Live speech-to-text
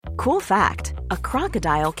Cool fact, a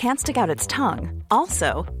crocodile can't stick out its tongue.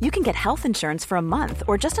 Also, you can get health insurance for a month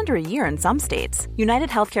or just under a year in some states. United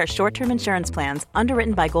Healthcare short-term insurance plans,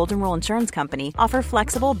 underwritten by Golden Rule Insurance Company, offer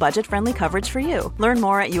flexible, budget-friendly coverage for you. Learn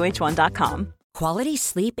more at uh1.com. Quality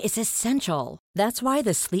sleep is essential. That's why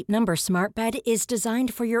the Sleep Number Smart Bed is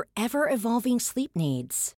designed for your ever-evolving sleep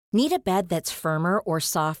needs. Need a bed that's firmer or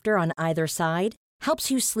softer on either side?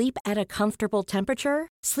 Helps you sleep at a comfortable temperature?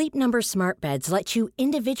 Sleep Number Smart Beds let you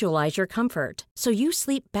individualize your comfort, so you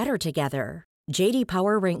sleep better together. J.D.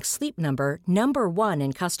 Power ranks Sleep Number number 1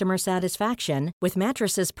 in customer satisfaction with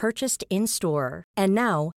mattresses purchased in-store. And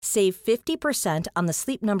now, save 50% on the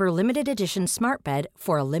Sleep Number Limited Edition Smart Bed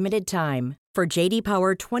for a limited time. For J.D.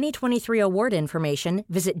 Power 2023 award information,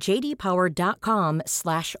 visit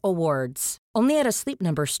jdpower.com/awards. Only at a Sleep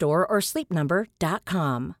Number store or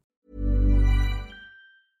sleepnumber.com.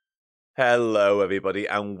 Hello, everybody,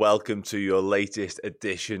 and welcome to your latest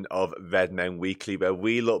edition of Redmen Weekly, where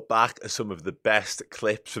we look back at some of the best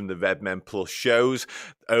clips from the Redmen Plus shows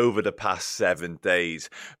over the past 7 days.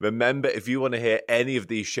 Remember, if you want to hear any of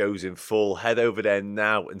these shows in full, head over there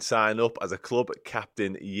now and sign up as a Club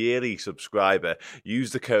Captain yearly subscriber.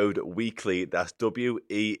 Use the code WEEKLY, that's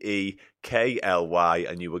WEEKLY,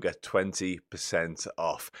 and you will get 20%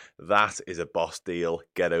 off. That is a boss deal.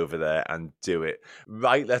 Get over there and do it.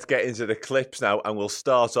 Right, let's get into the clips now, and we'll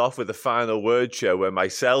start off with the Final Word show, where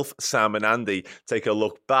myself, Sam and Andy take a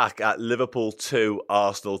look back at Liverpool 2,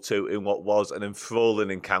 Arsenal 2 in what was an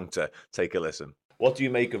enthralling encounter. Take a listen. What do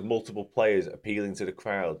you make of multiple players appealing to the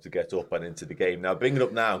crowd to get up and into the game? Now, bring it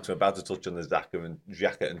up now, because I'm about to touch on the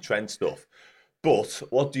Xhaka and Trent stuff. But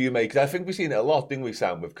what do you make? I think we've seen it a lot, didn't we,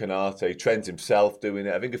 Sam, with Konate, Trent himself doing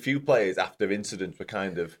it. I think a few players after incidents were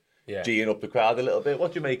kind of geeing up the crowd a little bit.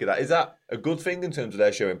 What do you make of that? Is that a good thing in terms of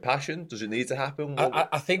their showing passion? Does it need to happen?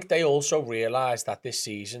 I think they also realise that this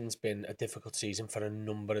season's been a difficult season for a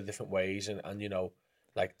number of different ways. And you know,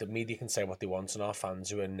 like the media can say what they want and our fans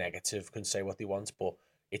who are negative can say what they want, but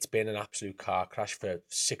it's been an absolute car crash for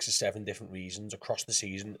 6 or 7 different reasons across the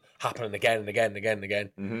season, happening again and again and again and again.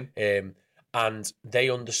 Mm-hmm. And they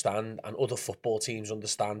understand, and other football teams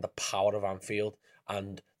understand, the power of Anfield,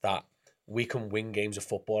 and that we can win games of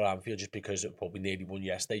football at Anfield just because of what we nearly won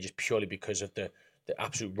yesterday, just purely because of the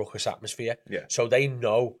absolute ruckus atmosphere. Yeah. So they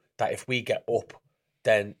know that if we get up,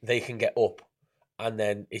 then they can get up, and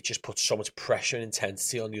then it just puts so much pressure and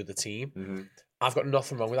intensity on the other team. Mm-hmm. I've got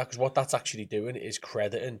nothing wrong with that, because what that's actually doing is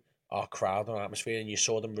crediting our crowd and our atmosphere, and you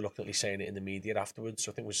saw them reluctantly saying it in the media afterwards. So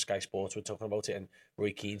I think it was Sky Sports were talking about it, and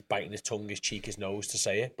Roy Keane's biting his tongue, his cheek, his nose to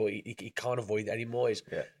say it, but he can't avoid it anymore.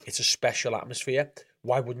 It's a special atmosphere.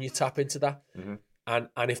 Why wouldn't you tap into that? Mm-hmm.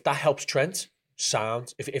 And if that helps Trent,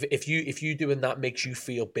 sound. If you doing that makes you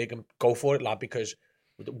feel big, and go for it, lad, because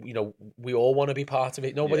you know we all want to be part of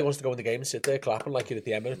it. Nobody wants to go in the game and sit there clapping like you're at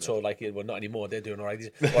the Emirates or like well, not anymore. They're doing all right.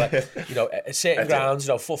 But, you know, at certain grounds,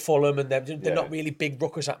 you know, for Fulham and them, they're not really big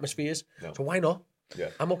ruckus atmospheres. No. So why not? Yeah,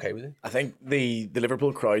 I'm okay with it. I think the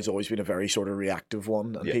Liverpool crowd's always been a very sort of reactive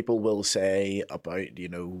one, and people will say about, you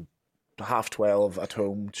know, 12:30 at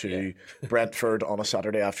home to Brentford on a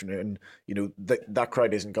Saturday afternoon, you know, that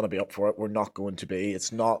crowd isn't going to be up for it. We're not going to be.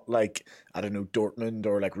 It's not like, I don't know, Dortmund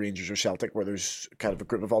or like Rangers or Celtic, where there's kind of a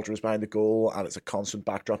group of ultras behind the goal and it's a constant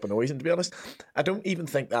backdrop of noise. And to be honest, I don't even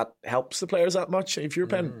think that helps the players that much. If you're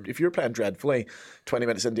playing dreadfully 20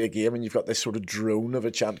 minutes into a game and you've got this sort of drone of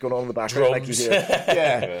a chant going on in the background, like you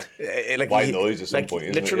hear, like white noise at some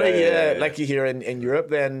point, literally, like you hear in Europe,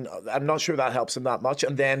 then I'm not sure that helps them that much.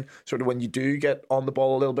 And then sort of when you do get on the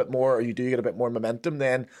ball a little bit more, or you do get a bit more momentum,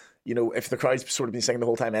 then, you know, if the crowd's sort of been singing the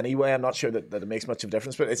whole time anyway, I'm not sure that it makes much of a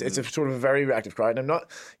difference. But it's a sort of a very reactive crowd. And I'm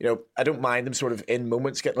not, you know, I don't mind them sort of in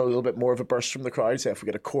moments getting a little bit more of a burst from the crowd. Say if we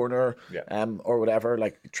get a corner or whatever,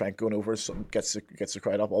 like Trent going over, gets the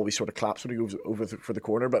crowd up, always sort of claps when he goes over for the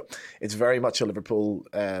corner. But it's very much a Liverpool,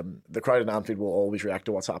 the crowd in Anfield will always react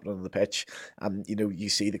to what's happening on the pitch. And, you know, you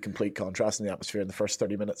see the complete contrast in the atmosphere in the first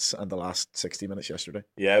 30 minutes and the last 60 minutes yesterday.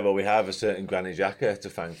 Yeah, well, we have a certain Granit Xhaka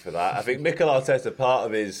to thank for that. I think Mikel Arteta, part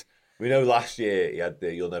of his... We know last year he had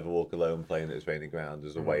the "You'll Never Walk Alone" playing at his training ground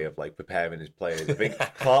as a way of like preparing his players. I think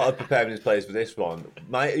part of preparing his players for this one,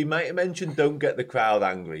 he might have mentioned don't get the crowd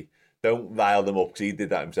angry. Don't rile them up, because he did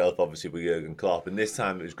that himself, obviously, with Jurgen Klopp. And this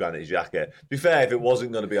time it was Granit Xhaka. To be fair, if it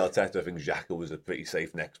wasn't going to be Arteta, I think Xhaka was a pretty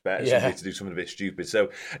safe next bet. Somebody to do something a bit stupid. So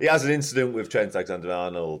he has an incident with Trent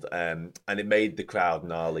Alexander-Arnold, and it made the crowd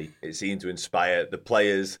gnarly. It seemed to inspire the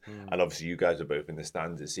players, and obviously you guys are both in the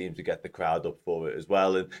stands. It seemed to get the crowd up for it as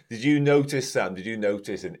well. And did you notice, Sam,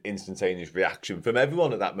 an instantaneous reaction from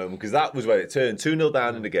everyone at that moment? Because that was where it turned. 2-0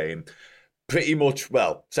 down in the game. pretty much,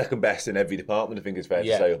 well, second best in every department, I think it's fair to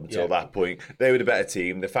say, up until that point. They were the better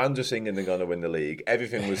team. The fans were singing they're going to win the league.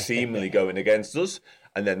 Everything was seemingly going against us.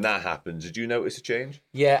 And then that happens. Did you notice a change?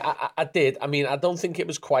 Yeah, I did. I mean, I don't think it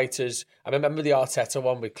was quite as... I remember the Arteta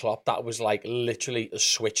one with Klopp. That was like literally a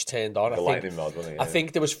switch turned on. The lightning rod, wasn't it? Yeah. I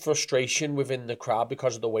think there was frustration within the crowd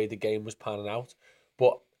because of the way the game was panning out.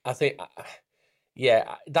 But I think...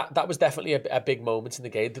 Yeah, that was definitely a big moment in the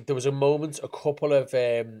game. There was a moment, a couple of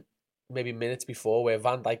maybe minutes before, where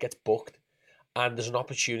Van Dijk gets booked and there's an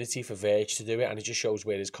opportunity for Verge to do it, and it just shows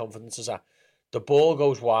where his confidence is at. The ball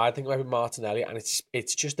goes wide, I think maybe Martinelli, and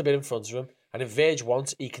it's just a bit in front of him. And if Verge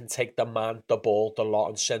wants, he can take the man, the ball, the lot,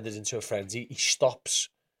 and send it into a frenzy. He stops,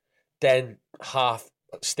 then half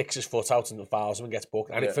sticks his foot out and fouls him and gets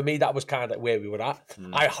booked. And for me, that was kind of where we were at.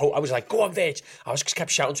 I was like, go on, Verge. I just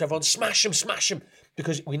kept shouting to everyone, smash him.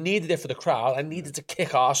 Because we needed it for the crowd. I needed to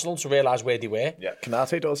kick Arsenal to realise where they were. Yeah,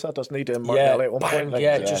 Konate does that, doesn't he? Martinelli at one point.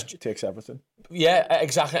 Just takes everything. Yeah,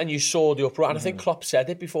 exactly. And you saw the uproar. And I think Klopp said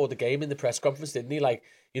it before the game in the press conference, didn't he? Like,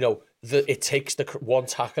 it takes the one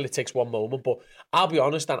tackle, it takes one moment. But I'll be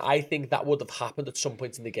honest, and I think that would have happened at some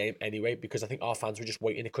point in the game anyway, because I think our fans were just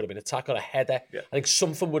waiting. It could have been a tackle, a header. Yeah. I think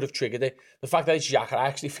something would have triggered it. The fact that it's Xhaka, I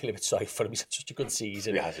actually feel a bit sorry for him. He's had such a good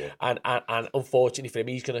season. Yeah. And unfortunately for him,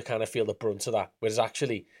 he's going to kind of feel the brunt of that. Whereas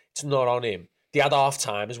actually, it's not on him. They had half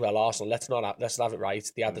time as well, Arsenal. Let's have it right.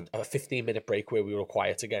 They had a 15-minute break where we were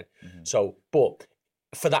quiet again. So, but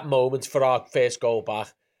for that moment, for our first goal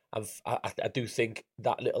back, I do think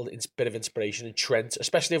that little bit of inspiration in Trent,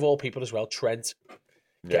 especially of all people as well, Trent,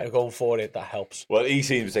 going for it, that helps. Well, he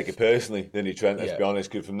seems to take it personally, didn't he, Trent? Let's be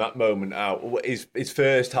honest, because from that moment out, his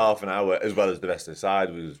first half an hour, as well as the rest of the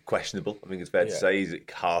side, was questionable. I think it's fair to say he's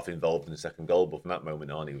half involved in the second goal, but from that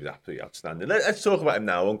moment on, he was absolutely outstanding. Let's talk about him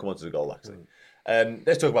now. I won't come on to the goal, actually.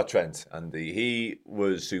 Let's talk about Trent, Andy. He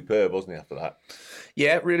was superb, wasn't he, after that?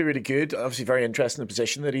 Yeah, really, really good. Obviously, very interesting the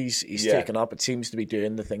position that he's taken up. It seems to be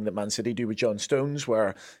doing the thing that Man City do with John Stones,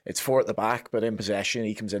 where it's 4 at the back, but in possession,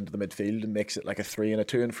 he comes into the midfield and makes it like a 3 and a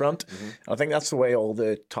 2 in front. And I think that's the way all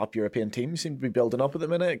the top European teams seem to be building up at the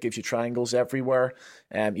minute. It gives you triangles everywhere.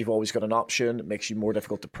 You've always got an option. It makes you more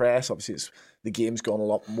difficult to press. Obviously, the game's gone a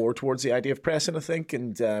lot more towards the idea of pressing, I think,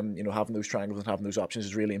 and having those triangles and having those options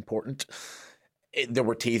is really important. There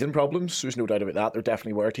were teething problems. There's no doubt about that. There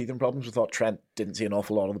definitely were teething problems. I thought Trent didn't see an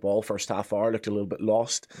awful lot of the ball first half hour. Looked a little bit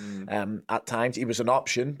lost at times. He was an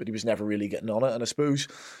option, but he was never really getting on it. And I suppose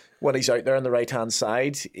when he's out there on the right hand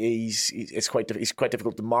side, he's quite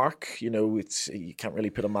difficult to mark. You can't really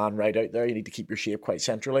put a man right out there. You need to keep your shape quite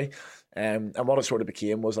centrally. And what it sort of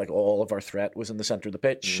became was like all of our threat was in the centre of the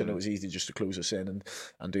pitch, and it was easy just to close us in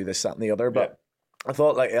and do this, that, and the other. But I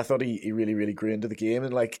thought he really, really grew into the game,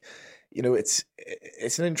 and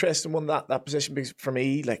it's an interesting one, that position, because for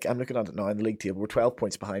me, I'm looking at it now in the league table, we're 12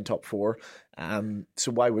 points behind top 4.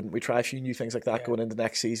 So why wouldn't we try a few new things like that going into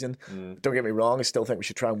next season? Don't get me wrong, I still think we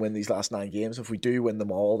should try and win these last 9 games. If we do win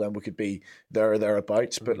them all, then we could be there or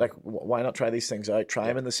thereabouts. But why not try these things out?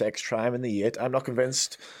 Try him in the 6, try him in the 8. I'm not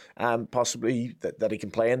convinced possibly that he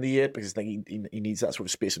can play in the 8, because I think he needs that sort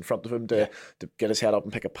of space in front of him to get his head up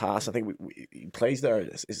and pick a pass. I think he plays there.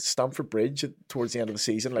 Is Stamford Bridge towards the end of the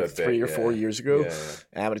season, 3 or 4 years ago,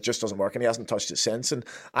 but it just doesn't work, and he hasn't touched it since. And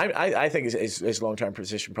I think his long-term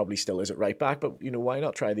position probably still is at right back, but why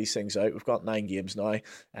not try these things out? We've got 9 games now,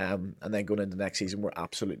 and then going into next season, we're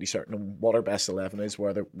absolutely certain of what our best 11 is,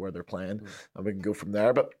 where they're playing, and we can go from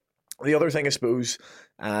there. But the other thing, I suppose,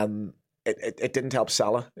 it didn't help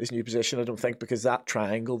Salah, his new position, I don't think, because that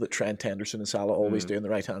triangle that Trent, Henderson and Salah always do on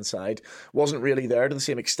the right-hand side wasn't really there to the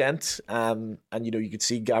same extent. And you could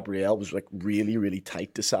see Gabriel was really, really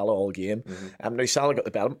tight to Salah all game. Now Salah got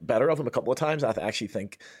the better of him a couple of times. I actually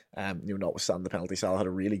think, notwithstanding the penalty, Salah had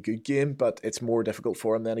a really good game, but it's more difficult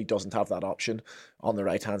for him then. He doesn't have that option on the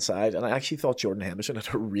right-hand side. And I actually thought Jordan Henderson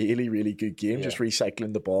had a really, really good game, just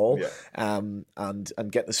recycling the ball and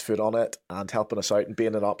getting his foot on it and helping us out and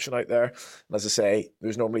being an option out there. And as I say,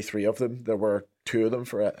 there's normally 3 of them. There were 2 of them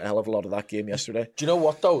for a hell of a lot of that game yesterday. Do you know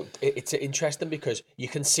what, though? It's interesting because you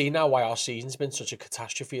can see now why our season's been such a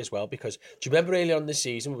catastrophe as well. Because do you remember earlier on this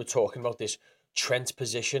season we were talking about this Trent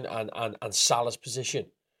position and Salah's position?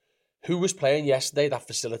 Who was playing yesterday that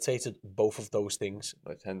facilitated both of those things?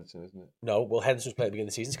 It's Henderson, isn't it? No, Henderson was playing at the beginning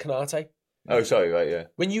of the season. It's Konate. Oh, sorry, right, yeah.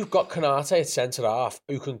 When you've got Konate at centre-half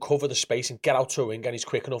who can cover the space and get out to a wing, and he's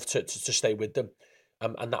quick enough to stay with them,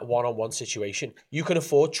 and that one-on-one situation, you can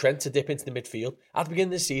afford Trent to dip into the midfield. At the beginning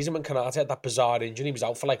of the season, when Konate had that bizarre injury, he was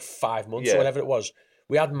out for 5 months or whatever it was,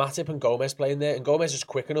 we had Matip and Gomez playing there, and Gomez is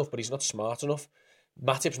quick enough, but he's not smart enough.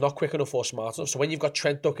 Matip's not quick enough or smart enough. So when you've got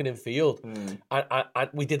Trent ducking in field, and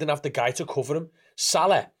we didn't have the guy to cover him.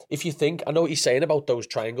 Salah, if you think, I know what you're saying about those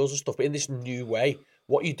triangles and stuff, but in this new way,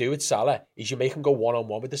 what you do with Salah is you make him go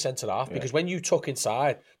one-on-one with the centre-half, because when you tuck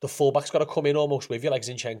inside, the full-back's got to come in almost with you like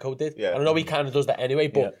Zinchenko did. Yeah. I know he kind of does that anyway,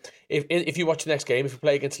 but if you watch the next game, if you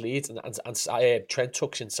play against Leeds and Trent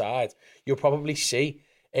tucks inside, you'll probably see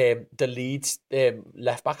the Leeds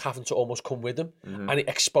left-back having to almost come with him, and it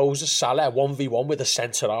exposes Salah 1v1 with a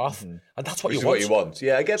centre-half, and that's what you want. What you want.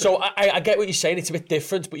 Yeah, I get that. So I get what you're saying, it's a bit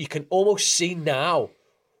different, but you can almost see now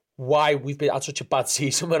why we've been had such a bad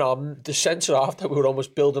season when the centre half that we were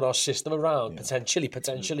almost building our system around potentially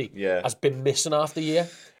has been missing half the year.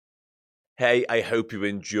 Hey, I hope you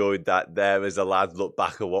enjoyed that there as a lad look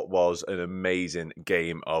back at what was an amazing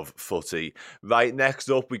game of footy. Right, next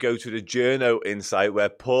up we go to the Journo Insight, where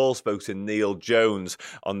Paul spoke to Neil Jones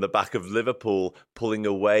on the back of Liverpool pulling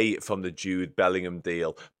away from the Jude Bellingham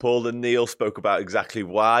deal. Paul and Neil spoke about exactly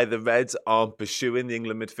why the Reds aren't pursuing the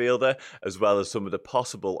England midfielder, as well as some of the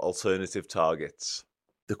possible alternative targets.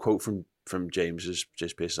 The quote from James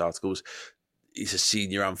Pearce's article was, he's a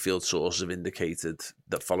senior Anfield source have indicated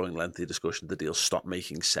that following lengthy discussion, the deal stopped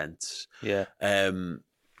making sense. Yeah.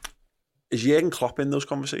 Is Jurgen Klopp in those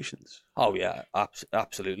conversations? Oh, yeah,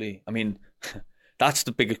 absolutely. I mean, that's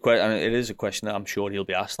the biggest question. I mean, it is a question that I'm sure he'll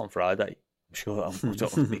be asked on Friday. I'm sure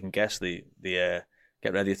we can guess the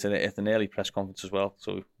get ready at an early press conference as well,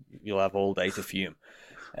 so you'll have all day to fume.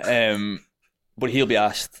 But he'll be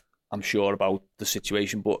asked, I'm sure, about the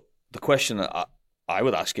situation. But the question that I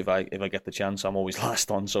would ask if I get the chance, I'm always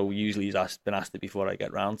last on, so usually he's been asked it before I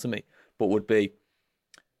get round to me, but would be,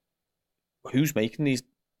 who's making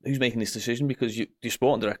this decision? Because your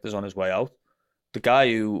sporting director's on his way out. The guy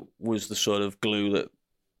who was the sort of glue that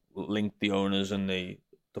linked the owners and the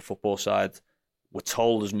football side, we're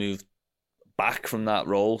told has moved back from that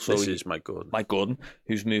role. So this is Mike Gordon,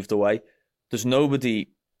 who's moved away. There's nobody,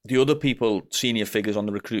 the other people, senior figures on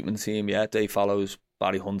the recruitment team, Dave Fallows,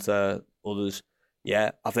 Barry Hunter, others,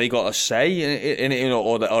 have they got a say in it,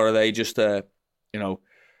 or are they just are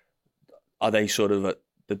they sort of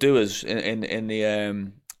the doers in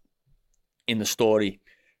the story?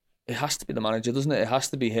 It has to be the manager, doesn't it? It has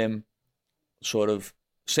to be him, sort of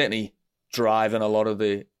certainly driving a lot of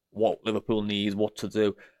what Liverpool need, what to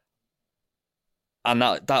do, and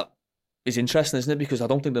that is interesting, isn't it? Because I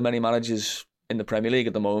don't think there are many managers in the Premier League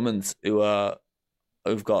at the moment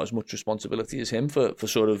who've got as much responsibility as him for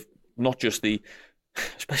sort of not just the,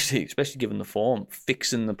 especially given the form,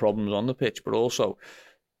 fixing the problems on the pitch, but also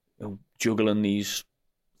juggling these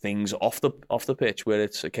things off the pitch, where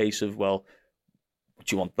it's a case of, well,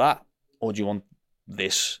 do you want that, or do you want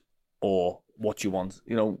this, or what do you want?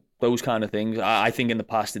 Those kind of things. I think in the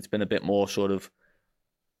past it's been a bit more sort of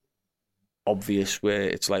obvious, where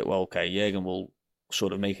it's like, well, okay, Jurgen will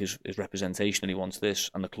sort of make his representation and he wants this,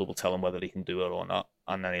 and the club will tell him whether he can do it or not,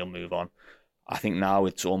 and then he'll move on. I think now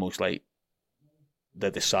it's almost like they're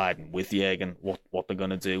deciding with Jurgen what they're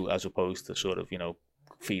going to do, as opposed to sort of,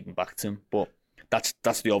 feeding back to him. But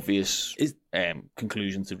that's the obvious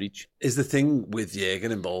conclusion to reach. Is the thing with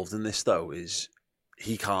Jurgen involved in this, though, is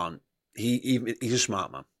he's a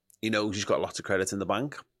smart man. He knows he's got lots of credit in the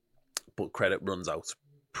bank, but credit runs out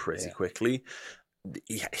pretty quickly.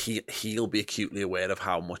 He'll be acutely aware of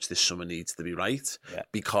how much this summer needs to be right,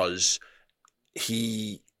 because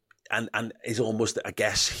he... And is almost, I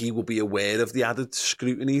guess, he will be aware of the added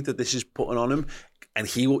scrutiny that this is putting on him.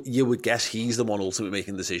 And you would guess he's the one ultimately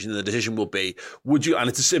making the decision. And the decision will be, would you, and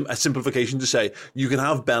it's a simplification to say, you can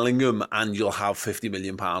have Bellingham and you'll have £50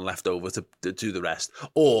 million left over to do the rest.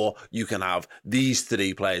 Or you can have these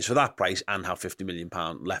three players for that price and have £50 million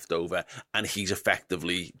left over. And he's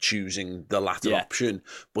effectively choosing the latter option.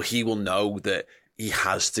 But he will know that he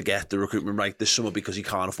has to get the recruitment right this summer, because he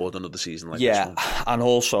can't afford another season like this one. And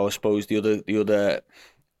also, I suppose the other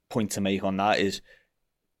point to make on that is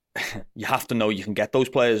you have to know you can get those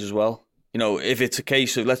players as well. If it's a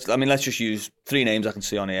case of let's just use three names I can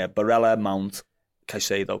see on here: Barella, Mount,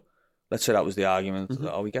 Caicedo. Let's say that was the argument. Mm-hmm.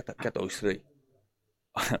 Oh, we get those three.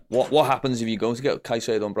 What happens if you go to get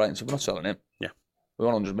Caicedo and Brighton? So we're not selling him. Yeah, we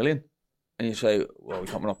want 100 million, and you say, well,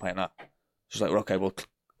 we're not paying that. It's like, well, okay, well,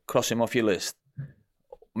 cross him off your list.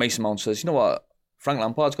 Mason Mount says, you know what, Frank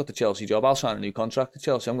Lampard's got the Chelsea job, I'll sign a new contract to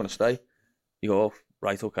Chelsea, I'm going to stay. You go, oh,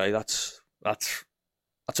 right, okay, that's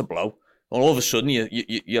a blow. Well, all of a sudden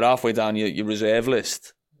you're halfway down your reserve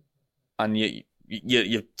list, and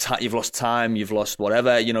you've lost time, you've lost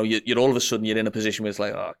whatever. You're all of a sudden you're in a position where it's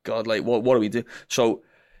like, oh God, like what do we do? So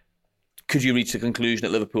could you reach the conclusion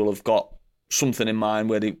that Liverpool have got something in mind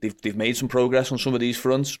where they've made some progress on some of these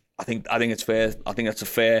fronts. I think it's fair. I think that's a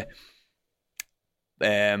fair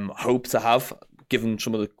hope to have, given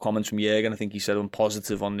some of the comments from Jürgen. I think he said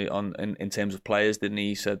positive in terms of players, didn't he?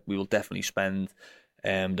 He said we will definitely spend.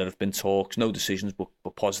 There have been talks, no decisions, but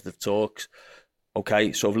positive talks.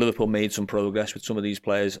 Okay, so if Liverpool made some progress with some of these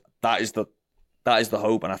players, that is the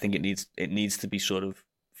hope, and I think it needs to be sort of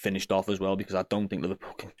finished off as well, because I don't think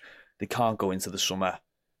Liverpool can't go into the summer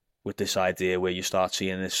with this idea where you start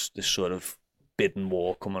seeing this sort of bidding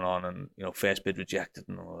war coming on, and first bid rejected,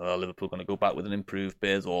 and are Liverpool going to go back with an improved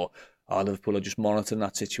bid, or are Liverpool are just monitoring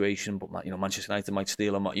that situation? But Manchester United might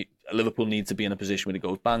steal them. Liverpool need to be in a position where it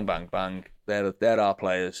goes bang, bang, bang. They're our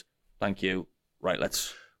players. Thank you. Right,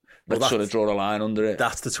 let's sort of draw a line under it.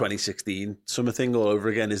 That's the 2016 summer thing all over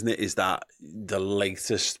again, isn't it? Is that the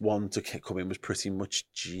latest one to come in was pretty much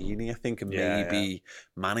Gini, I think, and maybe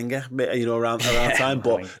Manninger, around time.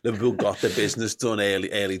 But Liverpool got their business done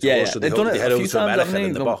early doors, so they head over to America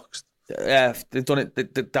in the box. Yeah, they've done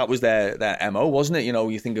it. That was their MO, wasn't it?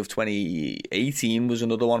 You think of 2018 was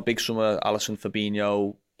another one, big summer. Alisson,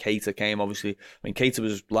 Fabinho, Keita came. Obviously, Keita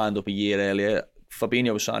was lined up a year earlier.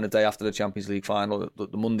 Fabinho was signed the day after the Champions League final,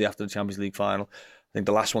 the Monday after the Champions League final. I think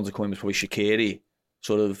the last one to come in was probably Shaqiri.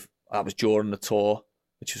 That was during the tour,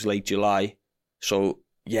 which was late July. So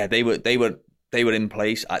yeah, they were in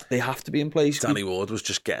place. They have to be in place. Danny Ward was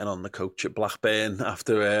just getting on the coach at Blackburn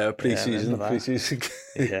after pre-season,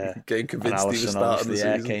 getting convinced he was starting the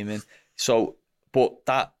season. Came in. So, but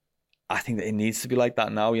that, I think that it needs to be like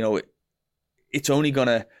that now. It's only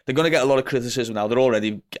they're gonna get a lot of criticism now. They're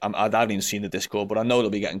already, I haven't even seen the Discord, but I know they'll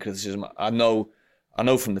be getting criticism. I know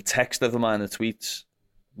from the text, never mind the tweets,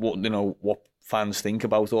 what fans think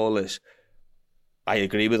about all this. I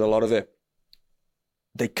agree with a lot of it.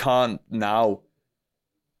 They can't now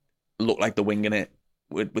look like they're winging it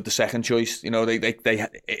with the second choice.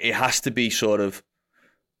 It has to be sort of,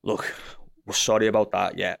 look, we're sorry about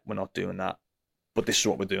that. Yeah, we're not doing that, but this is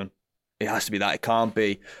what we're doing. It has to be that. It can't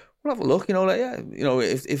be, we'll have a look,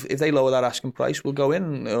 if they lower that asking price, we'll go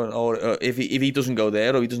in, or if he doesn't go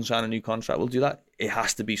there, or he doesn't sign a new contract, we'll do that. It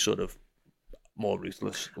has to be sort of more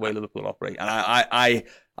ruthless, the way Liverpool operate, and I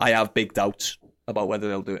have big doubts about whether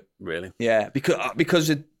they'll do it. Really? Yeah,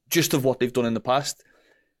 because just of what they've done in the past,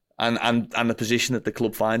 and the position that the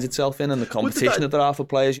club finds itself in, and the competition that there are for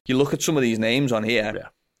players. You look at some of these names on here. Yeah.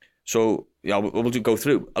 So we'll go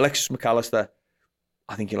through. Alexis McAllister,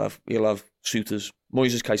 I think he'll have suitors.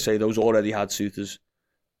 Moises Caicedo's already had suitors.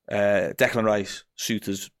 Declan Rice,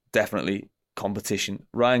 suitors, definitely competition.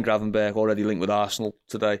 Ryan Gravenberch already linked with Arsenal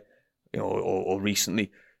today, or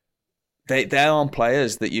recently. They aren't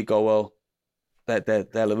players that you go, well, they're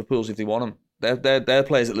Liverpool's if they want them. They're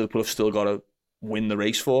players that Liverpool have still got to win the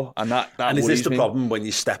race for, and that and is this the problem when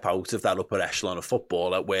you step out of that upper echelon of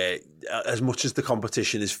football, where as much as the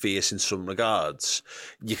competition is fierce in some regards,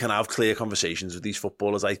 you can have clear conversations with these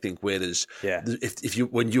footballers, I think, whereas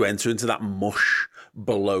when you enter into that mush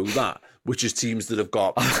below that, which is teams that have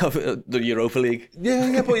got the Europa League,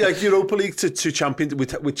 but like Europa League to Champions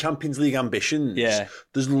with Champions League ambitions,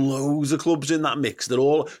 there's loads of clubs in that mix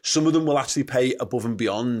that some of them will actually pay above and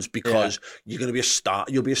beyond, because you're going to be a star.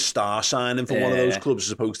 You'll be a star signing for one of those clubs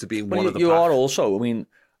as opposed to being one of the. You are also.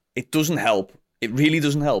 It doesn't help. It really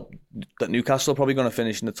doesn't help that Newcastle are probably going to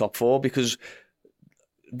finish in the top 4, because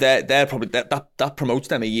they're probably that promotes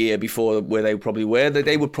them a year before where they probably were.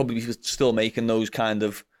 They would probably be still making those kind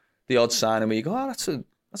of the odd signing where you go, that's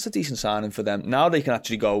a decent signing for them. Now they can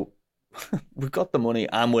actually go, we've got the money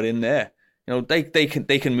and we're in there. They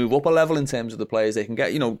can move up a level in terms of the players they can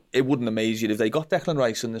get. It wouldn't amaze you if they got Declan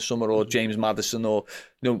Rice in the summer, or James Maddison, or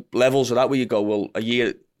levels of that where you go, well, a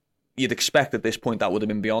year you'd expect at this point that would have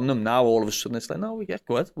been beyond them. Now all of a sudden it's like, no,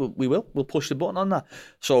 go ahead, we'll push the button on that.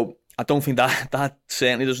 So I don't think that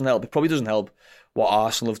certainly doesn't help. It probably doesn't help what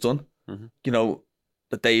Arsenal have done. Mm-hmm.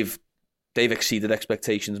 That they've exceeded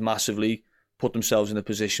expectations massively, put themselves in a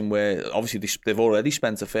position where obviously they've already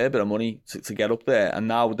spent a fair bit of money to get up there, and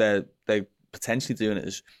now they're potentially doing it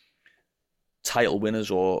as title winners,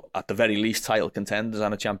 or at the very least title contenders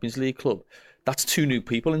and a Champions League club. That's 2 new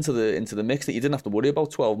people into the mix that you didn't have to worry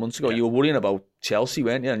about 12 months ago. Yeah. You were worrying about Chelsea,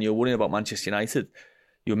 weren't you? And you were worrying about Manchester United.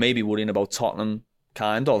 You were maybe worrying about Tottenham,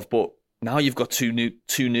 kind of. But now you've got two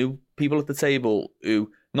new people at the table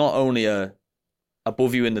who not only are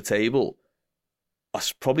above you in the table, are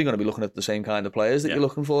probably going to be looking at the same kind of players that you're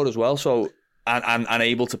looking for as well. So and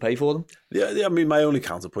able to pay for them. Yeah. My only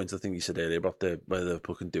counterpoint to the thing you said earlier about whether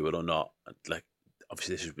Liverpool can do it or not. Like,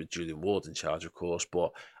 obviously this is with Julian Ward in charge, of course,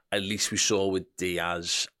 but at least we saw with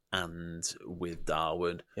Diaz and with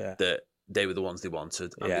Darwin that they were the ones they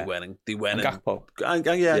wanted, and Yeah. they went And and Gakpo. and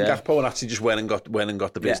Gakpo and actually just went and got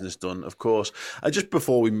the business done. Of course, and just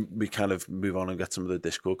before we kind of move on and get some of the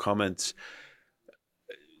Discord comments,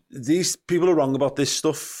 these people are wrong about this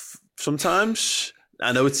stuff sometimes.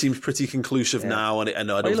 I know it seems pretty conclusive now,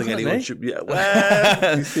 and I don't think anyone should. Yeah,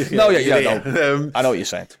 well, no, I know what you're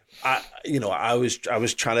saying. I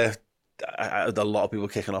was trying to. I had a lot of people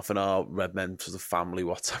kicking off in our Redmen sort of family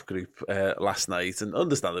WhatsApp group last night, and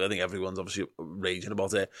understandably, I think everyone's obviously raging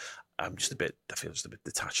about it. I feel just a bit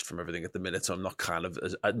detached from everything at the minute, so I'm not kind of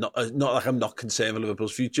not like I'm not concerned with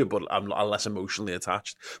Liverpool's future, but I'm less emotionally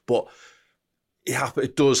attached. But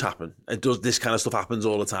it does happen. It does. This kind of stuff happens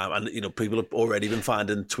all the time, and people have already been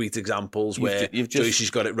finding tweet examples where Joyce's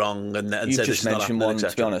got it wrong and said this is not happening, one.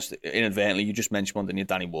 To be honest, inadvertently, you just mentioned one. Didn't you?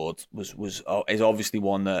 Danny Ward is obviously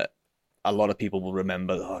one that a lot of people will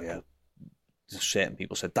remember. Oh yeah, certain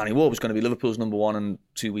people said Danny Ward was going to be Liverpool's number one, and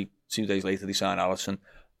 2 days later they signed Alisson.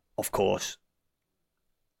 Of course,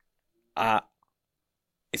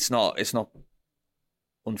 it's not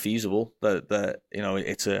unfeasible that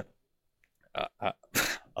it's a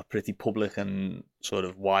pretty public and sort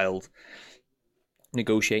of wild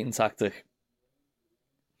negotiating tactic.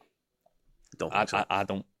 I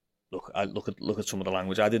don't look at some of the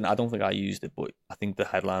language. I don't think I used it, but I think the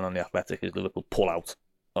headline on the Athletic is Liverpool pull out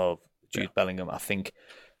of Jude Bellingham. I think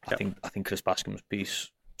Chris Bascom's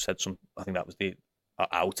piece said I think that was the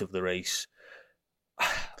out of the race.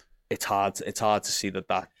 It's hard to see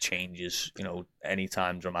that changes. Any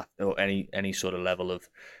time dramatic or any sort of level of.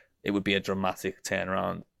 It would be a dramatic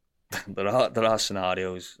turnaround. There are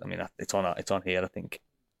scenarios. I mean, it's on here. I think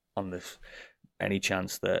on this, any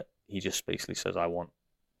chance that he just basically says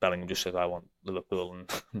Bellingham just says I want Liverpool, and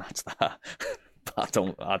that's that. But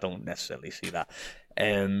I don't necessarily see that.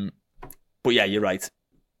 But yeah, you're right.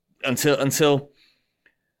 Until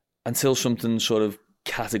something sort of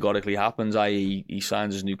categorically happens, i.e., he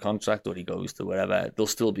signs his new contract or he goes to wherever, there'll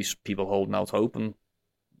still be people holding out hope, and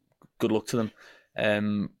good luck to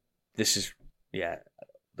them. This is,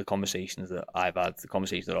 the conversations that I've had, the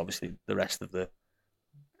conversations that obviously the rest of the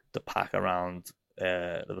pack around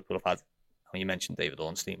Liverpool have had. I mean, you mentioned David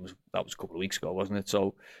Ornstein, that was a couple of weeks ago, wasn't it?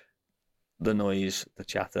 So the noise, the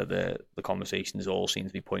chatter, the conversations all seem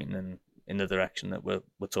to be pointing in the direction that we're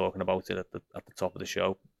talking about it at the top of the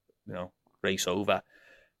show. Race over,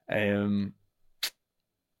 and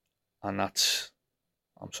that's.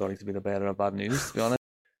 I'm sorry to be the bearer of bad news, to be honest.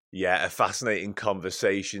 Yeah, a fascinating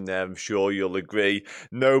conversation there. I'm sure you'll agree.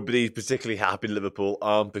 Nobody's particularly happy Liverpool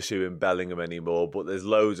aren't pursuing Bellingham anymore, but there's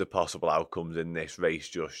loads of possible outcomes in this race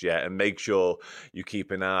just yet. And make sure you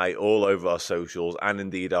keep an eye all over our socials and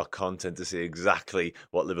indeed our content to see exactly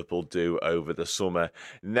what Liverpool do over the summer.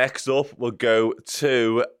 Next up, we'll go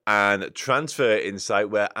to an transfer insight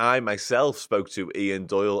where I myself spoke to Ian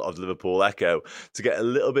Doyle of Liverpool Echo to get a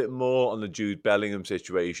little bit more on the Jude Bellingham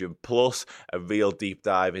situation, plus a real deep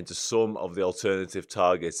dive into some of the alternative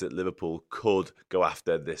targets that Liverpool could go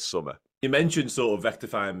after this summer. You mentioned sort of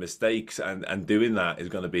rectifying mistakes, and doing that is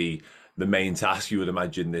going to be the main task, you would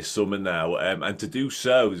imagine, this summer now. And to do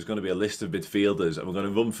so, there's going to be a list of midfielders, and we're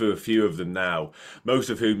going to run through a few of them now, most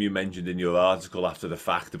of whom you mentioned in your article after the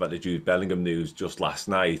fact about the Jude Bellingham news just last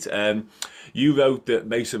night. You wrote that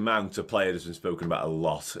Mason Mount, a player that's been spoken about a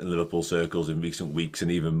lot in Liverpool circles in recent weeks and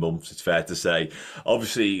even months, it's fair to say,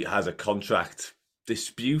 obviously has a contract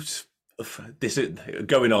dispute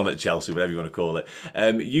going on at Chelsea, whatever you want to call it.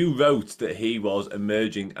 You wrote that he was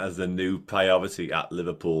emerging as the new priority at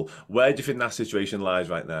Liverpool. Where do you think that situation lies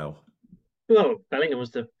right now? Well, Bellingham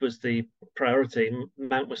was the priority.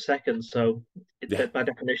 Mount was second, so by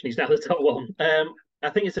definition, he's now the top one. I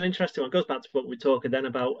think it's an interesting one. It goes back to what we were talking then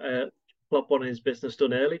about Klopp wanting his business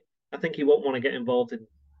done early. I think he won't want to get involved in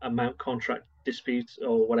a Mount contract dispute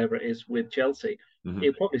or whatever it is with Chelsea. Mm-hmm.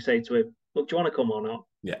 He'll probably say to him, "Look, do you want to come or not?"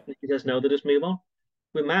 Yeah. If he says no, they just move on.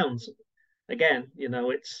 With Mount, again,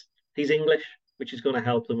 he's English, which is going to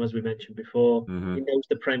help them, as we mentioned before. Mm-hmm. He knows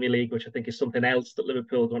the Premier League, which I think is something else that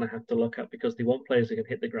Liverpool are going to have to look at, because they want players who can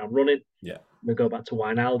hit the ground running. Yeah. We go back to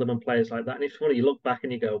Wijnaldum and players like that. And it's funny, you look back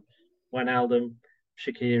and you go, Wijnaldum,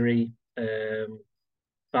 Shaqiri,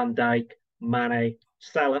 Van Dijk, Mane,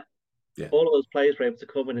 Salah, all of those players were able to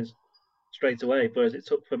come in straight away, whereas it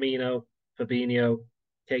took Firmino, Fabinho,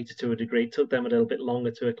 Keita to a degree. It took them a little bit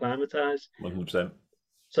longer to acclimatise. 100%.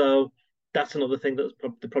 So that's another thing that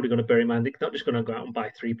they're probably going to bear in mind. They're not just going to go out and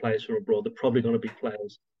buy 3 players from abroad. They're probably going to be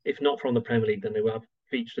players, if not from the Premier League, then they will have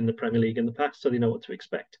featured in the Premier League in the past, so they know what to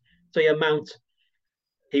expect. So yeah, Mount,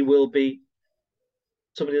 he will be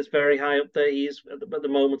somebody that's very high up there. He is, at the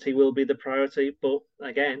moment, he will be the priority. But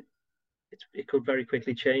again, it could very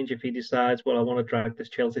quickly change if he decides, well, I want to drag this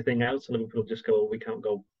Chelsea thing out, and Liverpool just go, we can't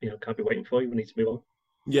go, can't be waiting for you. We need to move on.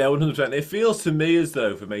 Yeah, 100%. It feels to me as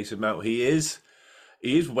though for Mason Mount, he is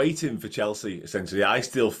waiting for Chelsea, essentially. I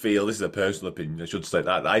still feel, this is a personal opinion, I should state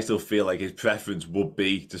that, I still feel like his preference would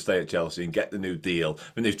be to stay at Chelsea and get the new deal. I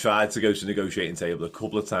mean, they've tried to go to the negotiating table a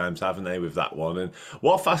couple of times, haven't they, with that one? And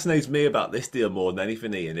what fascinates me about this deal more than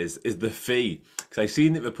anything, Ian, is the fee. Because I've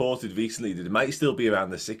seen it reported recently that it might still be around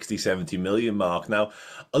the 60, 70 million mark. Now,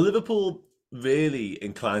 are Liverpool really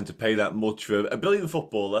inclined to pay that much for a brilliant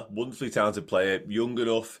footballer, wonderfully talented player, young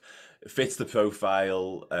enough, fits the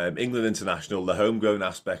profile, England international, the homegrown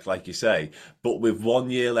aspect, like you say, but with 1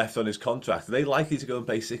 year left on his contract, are they likely to go and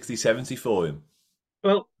pay 60, 70 for him?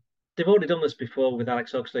 Well, they've already done this before with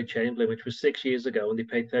Alex Oxlade-Chamberlain, which was 6 years ago, and they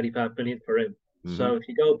paid 35 million for him. Mm-hmm. So if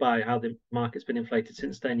you go by how the market's been inflated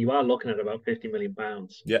since then, you are looking at about 50 million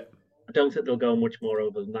pounds. Yeah. I don't think they'll go much more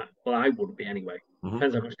over than that. Well, I wouldn't be anyway. Mm-hmm.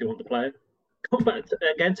 Depends how much they want the player. Come back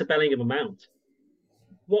again to Bellingham and Mount.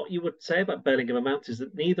 What you would say about Bellingham and Mount is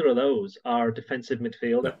that neither of those are a defensive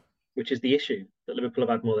midfielder, No. which is the issue that Liverpool have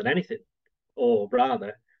had more than anything, or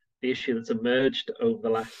rather, the issue that's emerged over the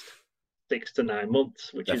last 6 to 9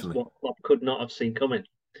 months, which Definitely. is what Klopp could not have seen coming.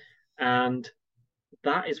 And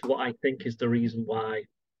that is what I think is the reason why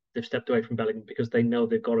they've stepped away from Bellingham, because they know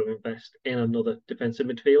they've got to invest in another defensive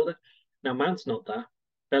midfielder. Now, Mount's not that.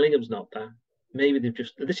 Bellingham's not that. Maybe they've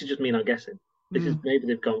just, this is just me not guessing. This is maybe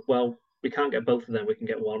they've gone, well, we can't get both of them, we can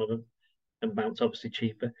get one of them. And Mount's obviously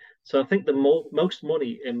cheaper. So I think the most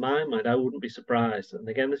money, in my mind, I wouldn't be surprised. And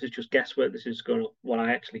again, this is just guesswork. This is going on what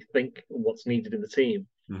I actually think and what's needed in the team.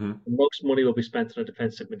 Mm-hmm. Most money will be spent on a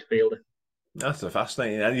defensive midfielder. That's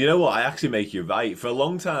fascinating. And you know what? I actually make you right. For a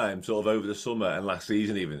long time, sort of over the summer and last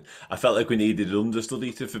season even, I felt like we needed an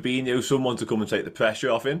understudy to Fabinho, someone to come and take the pressure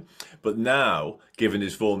off him. But now, given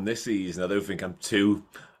his form this season, I don't think I'm too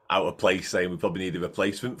out of place saying we probably need a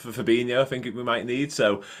replacement for Fabinho. I think we might need.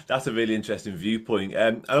 So that's a really interesting viewpoint.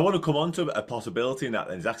 And I want to come on to a possibility in that.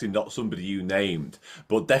 And it's actually not somebody you named,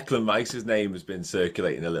 but Declan Rice's name has been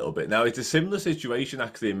circulating a little bit. Now, it's a similar situation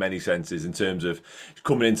actually in many senses in terms of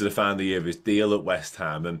coming into the final year of his deal at West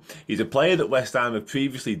Ham. And he's a player that West Ham have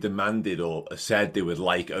previously demanded or said they would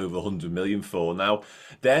like over 100 million for. Now,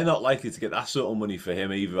 they're not likely to get that sort of money for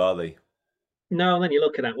him either, are they? No, and then you're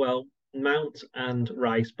looking at, well, Mount and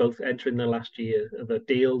Rice both entering their last year of their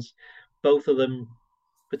deals. Both of them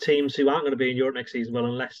for teams who aren't going to be in Europe next season. Well,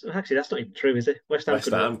 unless actually that's not even true, is it? West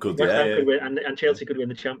Ham could win, and Chelsea could win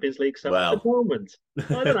the Champions League. So at the moment,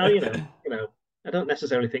 I don't know. I don't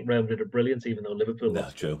necessarily think Real Madrid are brilliant, even though Liverpool.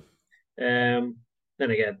 That's true. Then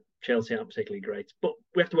again, Chelsea aren't particularly great, but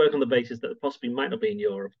we have to work on the basis that they possibly might not be in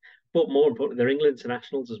Europe. But more importantly, they're England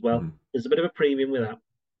internationals as well. There's a bit of a premium with that.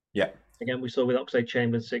 Yeah. Again, we saw with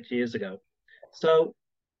Oxlade-Chamberlain 6 years ago. So,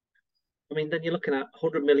 I mean, then you're looking at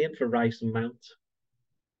 100 million for Rice and Mount.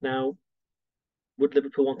 Now, would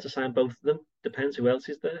Liverpool want to sign both of them? Depends who else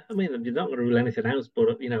is there. I mean, you're not going to rule anything out,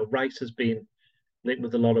 but, Rice has been linked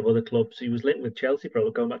with a lot of other clubs. He was linked with Chelsea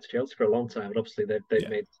going back to Chelsea for a long time. And obviously, they've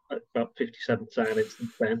made about 57 signings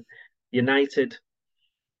since then. United,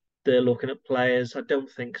 they're looking at players. I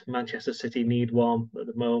don't think Manchester City need one at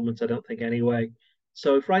the moment. I don't think anyway.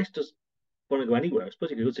 So if Rice does want to go anywhere, I suppose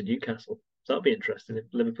he could go to Newcastle. So that'd be interesting if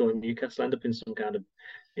Liverpool and Newcastle end up in some kind of,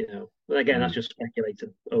 again, that's just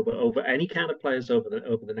speculating over any kind of players over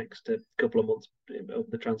the next couple of months over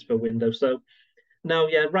the transfer window. So no,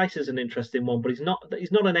 yeah, Rice is an interesting one, but he's not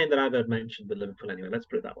a name that I've heard mentioned with Liverpool anyway. Let's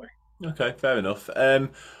put it that way. Okay, fair enough.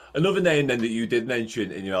 Another name then that you did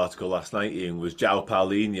mention in your article last night, Ian, was João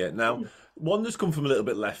Paulinho. Now, one that's come from a little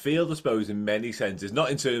bit left field, I suppose, in many senses, not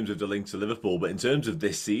in terms of the link to Liverpool, but in terms of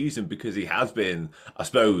this season, because he has been, I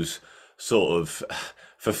suppose, sort of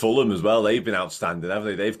for Fulham as well. They've been outstanding, haven't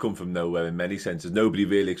they? They've come from nowhere in many senses. Nobody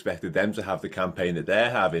really expected them to have the campaign that they're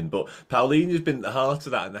having. But Paulinho's been at the heart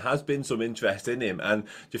of that, and there has been some interest in him. And do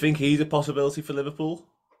you think he's a possibility for Liverpool?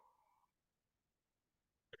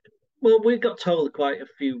 Well, we got told quite a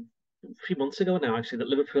few months ago now, actually, that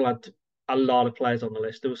Liverpool had a lot of players on the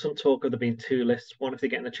list. There was some talk of there being two lists, one if they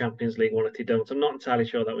get in the Champions League, one if they don't. I'm not entirely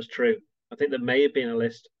sure that was true. I think there may have been a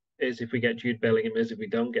list, is if we get Jude Bellingham, is if we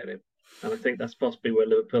don't get him. And I think that's possibly where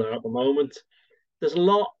Liverpool are at the moment. There's a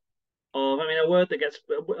lot of,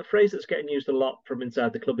 a phrase that's getting used a lot from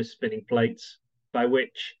inside the club is spinning plates, by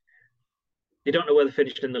which you don't know where they're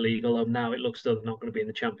finished in the league, although now it looks as though they're not going to be in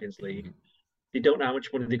the Champions League. They don't know how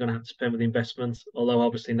much money they're going to have to spend with the investment, although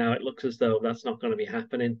obviously now it looks as though that's not going to be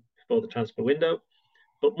happening before the transfer window.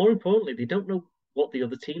 But more importantly, they don't know what the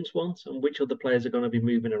other teams want and which other players are going to be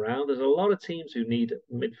moving around. There's a lot of teams who need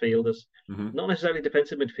midfielders, not necessarily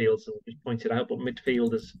defensive midfielders, as we pointed out, but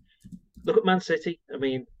midfielders. Look at Man City. I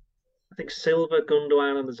mean, I think Silva,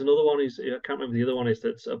 Gundogan, and there's another one I can't remember the other one is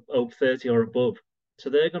that's over 30 or above. So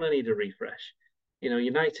they're going to need a refresh.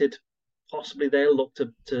 United, possibly they'll look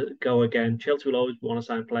to go again. Chelsea will always want to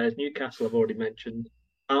sign players. Newcastle, I've already mentioned.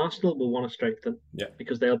 Arsenal will want to strengthen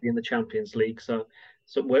because they'll be in the Champions League. So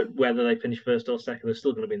whether they finish first or second, they're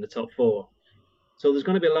still going to be in the top four. So there's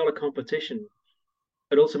going to be a lot of competition.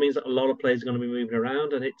 It also means that a lot of players are going to be moving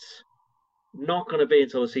around, and it's not going to be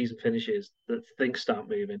until the season finishes that things start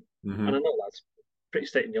moving. And I know that's pretty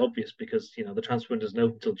stating the obvious because the transfer window doesn't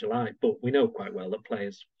open until July, but we know quite well that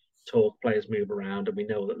players talk, players move around, and we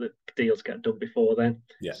know that the deals get done before then.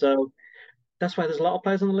 Yeah. So that's why there's a lot of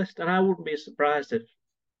players on the list, and I wouldn't be surprised if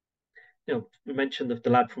we mentioned the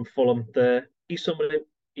lad from Fulham. He's somebody.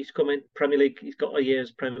 He's coming Premier League. He's got a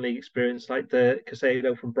year's Premier League experience, like the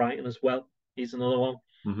Casado from Brighton as well. He's another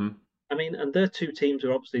one. I mean, and they're two teams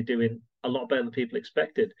who are obviously doing a lot better than people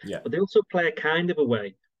expected. Yeah. But they also play a kind of a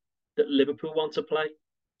way that Liverpool want to play.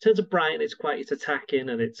 In terms of Brighton, it's attacking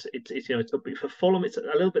and it's for Fulham it's a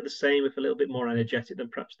little bit the same, if a little bit more energetic than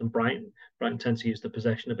Brighton. Brighton tends to use the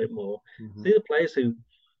possession a bit more. So these are players who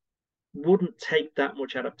wouldn't take that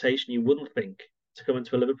much adaptation, you wouldn't think, to come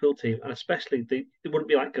into a Liverpool team, and especially they wouldn't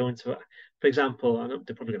be like going to, for example, I know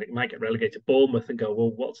they're probably might get relegated to Bournemouth and go,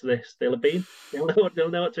 well, what's this? They'll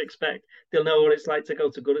know what to expect. They'll know what it's like to go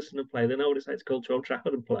to Goodison and play. They know what it's like to go to Old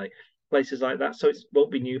Trafford and play places like that. So it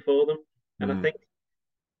won't be new for them. And I think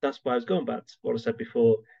that's why I was going back to what I said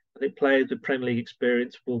before. I think players with Premier League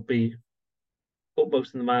experience will be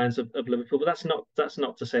upmost in the minds of Liverpool, but that's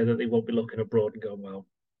not to say that they won't be looking abroad and going, well,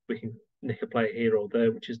 we can nick a player here or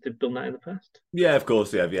there, which is they've done that in the past. Yeah, of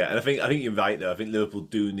course they have. Yeah, and I think you're right there. I think Liverpool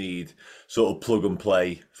do need sort of plug and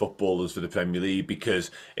play footballers for the Premier League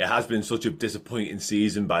because it has been such a disappointing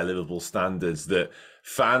season by Liverpool standards that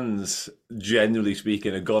fans, generally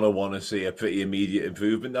speaking, are gonna want to see a pretty immediate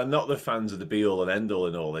improvement. They're not the fans of the be all and end all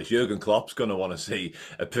in all this. Jurgen Klopp's gonna want to see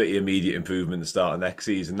a pretty immediate improvement at the start of next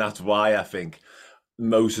season. That's why I think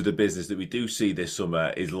most of the business that we do see this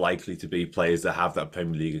summer is likely to be players that have that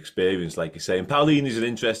Premier League experience, like you say. And Paulini's an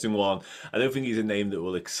interesting one. I don't think he's a name that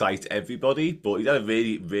will excite everybody, but he's had a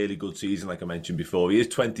really, really good season, like I mentioned before. He is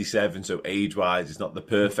 27, so age-wise, it's not the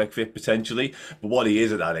perfect fit potentially. But what he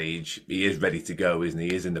is at that age, he is ready to go, isn't he?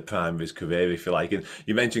 He is in the prime of his career, if you like. And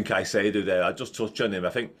you mentioned Caicedo there. I'll just touch on him. I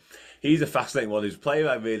think he's a fascinating one. He's a player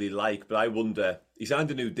I really like, but I wonder, he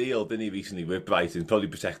signed a new deal, didn't he, recently with Brighton, probably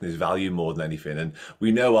protecting his value more than anything. And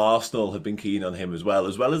we know Arsenal have been keen on him as well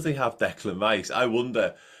as they have Declan Rice. I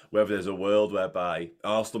wonder whether there's a world whereby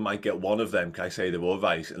Arsenal might get one of them, Caicedo or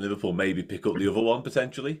Rice, and Liverpool maybe pick up the other one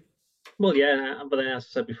potentially. Well, yeah, but then as I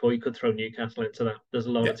said before, you could throw Newcastle into that. There's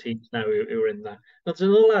a lot of teams now who are in that. There's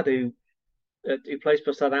another lad who plays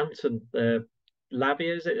for Southampton,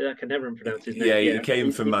 Lavia, is it? I can never pronounce his name. Yeah, he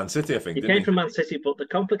came from Man City, I think. He came from Man City, but the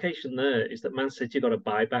complication there is that Man City got a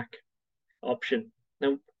buyback option.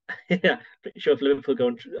 Now, yeah, pretty sure if Liverpool go,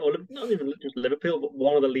 or not even just Liverpool, but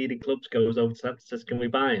one of the leading clubs goes over to Southampton and says, "Can we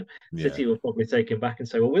buy him?" Yeah. City will probably take him back and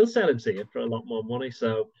say, "Well, we'll sell him to you for a lot more money."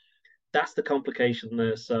 So that's the complication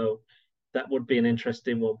there. So that would be an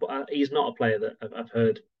interesting one. But he's not a player that I've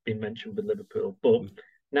heard being mentioned with Liverpool. But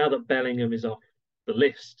now that Bellingham is off the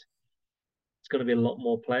list, it's going to be a lot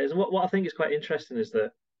more players. And what I think is quite interesting is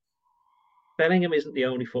that Bellingham isn't the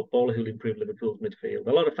only footballer who'll improve Liverpool's midfield.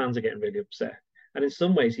 A lot of fans are getting really upset. And in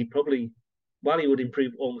some ways, he probably, while he would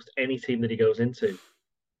improve almost any team that he goes into,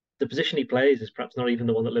 the position he plays is perhaps not even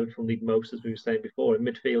the one that Liverpool need most, as we were saying before, in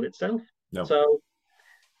midfield itself. No. So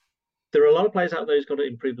there are a lot of players out there who's got to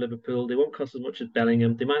improve Liverpool. They won't cost as much as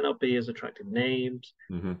Bellingham. They might not be as attractive names.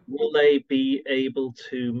 Will they be able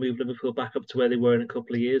to move Liverpool back up to where they were in a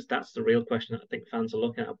couple of years? That's the real question that I think fans are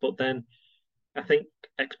looking at. But then I think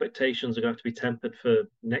expectations are going to have to be tempered for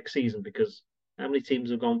next season, because how many teams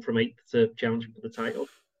have gone from 8th to challenging for the title?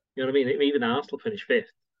 You know what I mean? Even Arsenal finished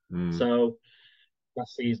 5th. So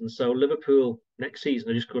last season. So Liverpool next season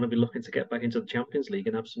are just going to be looking to get back into the Champions League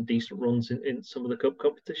and have some decent runs in some of the cup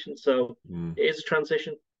competitions. So it is a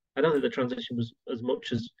transition. I don't think the transition was as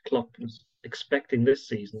much as Klopp was expecting this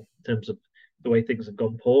season in terms of the way things have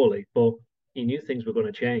gone poorly, but he knew things were going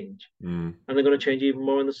to change. And they're going to change even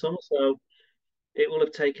more in the summer. So it will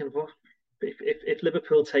have taken, if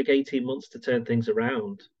Liverpool take 18 months to turn things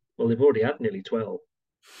around, well, they've already had nearly 12.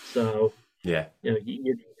 So yeah,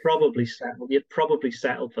 you'd probably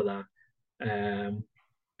settle for that,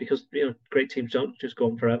 because great teams don't just go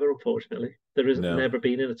on forever. Unfortunately, there has never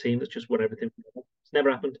been in a team that's just won everything. It's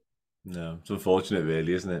never happened. No, it's unfortunate,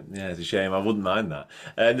 really, isn't it? Yeah, it's a shame. I wouldn't mind that.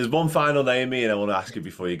 And there's one final name, Ian, I want to ask you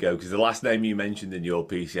before you go, because the last name you mentioned in your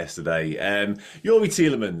piece yesterday, Youri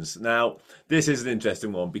Tielemans. Now, this is an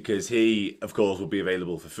interesting one because he, of course, will be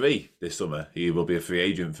available for free this summer. He will be a free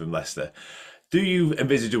agent from Leicester. Do you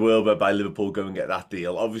envisage a world whereby Liverpool go and get that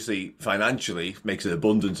deal? Obviously, financially, makes an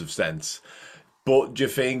abundance of sense. But do you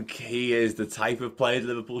think he is the type of player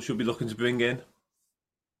Liverpool should be looking to bring in?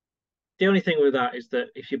 The only thing with that is that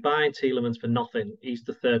if you're buying Tielemans for nothing, he's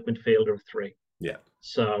the third midfielder of three. Yeah.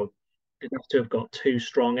 So you'd have to have got two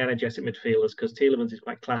strong, energetic midfielders because Tielemans is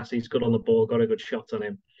quite classy. He's good on the ball, got a good shot on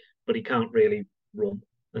him, but he can't really run,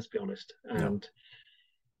 let's be honest. And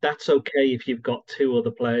that's okay if you've got two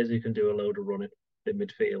other players who can do a load of running in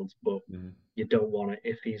midfield, but you don't want it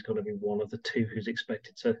if he's going to be one of the two who's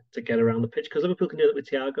expected to get around the pitch. Because Liverpool can do that with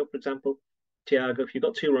Thiago, for example. Thiago, if you've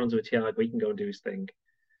got two runs with Thiago, he can go and do his thing.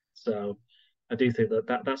 So I do think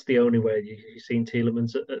that's the only way you've seen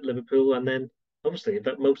Tielemans at Liverpool. And then obviously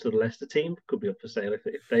that most of the Leicester team could be up for sale if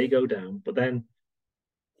they go down. But then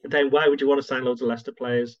why would you want to sign loads of Leicester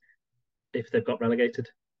players if they've got relegated?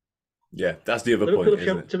 Yeah, that's the other Liverpool point,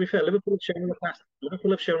 isn't it? To be fair, Liverpool have shown in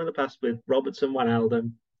the past with Robertson,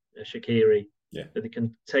 Wijnaldum, Shaqiri, that they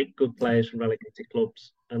can take good players from relegated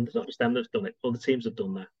clubs. And it's not just them that's done it. Other teams have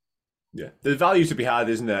done that. Yeah, there's value to be had,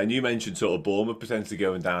 isn't there? And you mentioned sort of Bournemouth potentially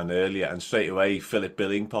going down earlier, and straight away Philip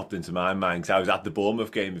Billing popped into my mind because I was at the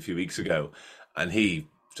Bournemouth game a few weeks ago, and he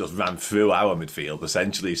just ran through our midfield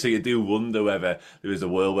essentially. So you do wonder whether there is a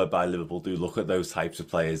world whereby Liverpool do look at those types of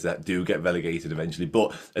players that do get relegated eventually.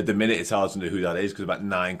 But at the minute, it's hard to know who that is because about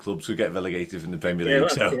 9 clubs could get relegated from the Premier League.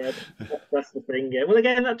 That's the thing. Yeah, well,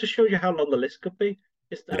 again, that just shows you how long the list could be.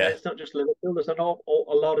 It's not just Liverpool. There's a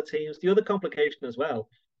lot of teams. The other complication as well.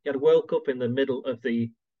 You had a World Cup in the middle of the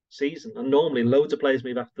season, and normally loads of players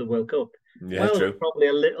move after the World Cup. Yeah, true. Probably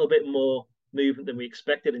a little bit more movement than we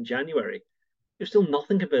expected in January. There's still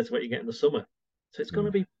nothing compared to what you get in the summer. So it's going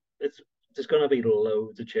to be there's going to be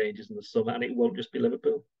loads of changes in the summer, and it won't just be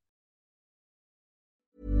Liverpool.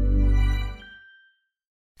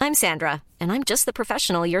 I'm Sandra, and I'm just the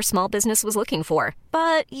professional your small business was looking for.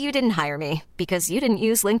 But you didn't hire me because you didn't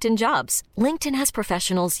use LinkedIn Jobs. LinkedIn has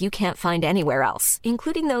professionals you can't find anywhere else,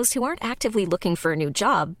 including those who aren't actively looking for a new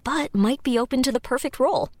job, but might be open to the perfect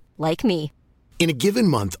role, like me. In a given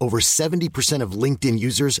month, over 70% of LinkedIn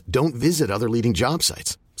users don't visit other leading job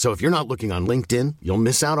sites. So if you're not looking on LinkedIn, you'll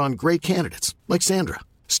miss out on great candidates like Sandra.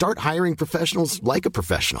 Start hiring professionals like a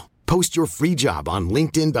professional. Post your free job on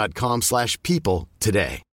linkedin.com/people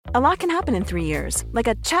today. A lot can happen in 3 years, like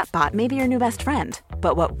a chatbot may be your new best friend.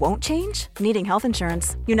 But what won't change? Needing health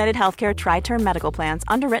insurance. United Healthcare Tri-Term Medical Plans,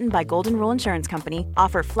 underwritten by Golden Rule Insurance Company,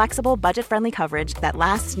 offer flexible, budget-friendly coverage that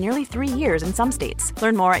lasts nearly 3 years in some states.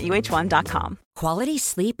 Learn more at uh1.com. Quality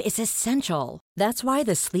sleep is essential. That's why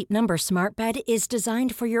the Sleep Number Smart Bed is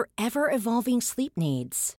designed for your ever-evolving sleep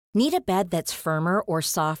needs. Need a bed that's firmer or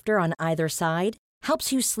softer on either side?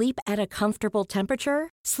 Helps you sleep at a comfortable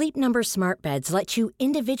temperature? Sleep Number Smart Beds let you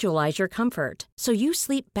individualize your comfort so you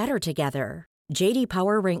sleep better together. J.D.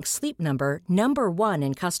 Power ranks Sleep Number number 1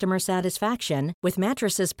 in customer satisfaction with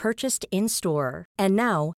mattresses purchased in-store. And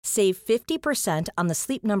now, save 50% on the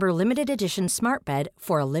Sleep Number Limited Edition Smart Bed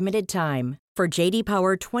for a limited time. For J.D.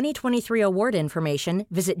 Power 2023 award information,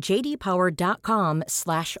 visit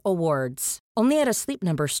jdpower.com/awards. Only at a Sleep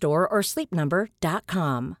Number store or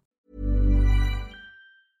sleepnumber.com.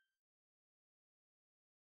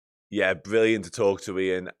 Yeah, brilliant to talk to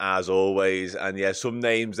Ian, as always. And yeah, some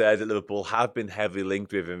names there that Liverpool have been heavily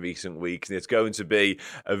linked with in recent weeks. And it's going to be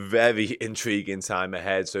a very intriguing time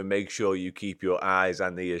ahead. So make sure you keep your eyes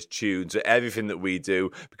and ears tuned to everything that we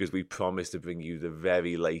do, because we promise to bring you the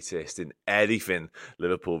very latest in anything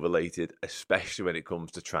Liverpool related, especially when it comes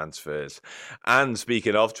to transfers. And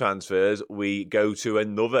speaking of transfers, we go to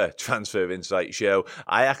another Transfer Insight show.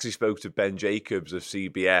 I actually spoke to Ben Jacobs of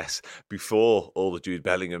CBS before all the Jude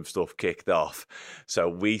Bellingham stuff kicked off. So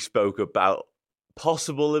we spoke about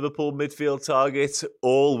possible Liverpool midfield targets,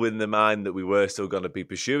 all with the mind that we were still going to be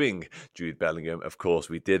pursuing Jude Bellingham. Of course,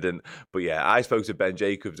 we didn't. But yeah, I spoke to Ben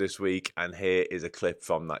Jacobs this week, and here is a clip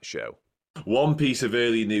from that show. One piece of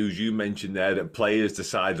early news you mentioned there, that players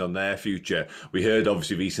decided on their future. We heard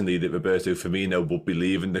obviously recently that Roberto Firmino would be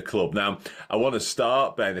leaving the club. Now, I want to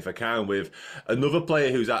start, Ben, if I can, with another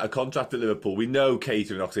player who's out of contract at Liverpool. We know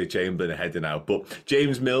Keita and Oxlade-Chamberlain are heading out, but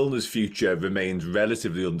James Milner's future remains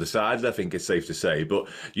relatively undecided, I think it's safe to say. But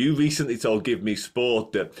you recently told Give Me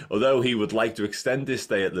Sport that although he would like to extend his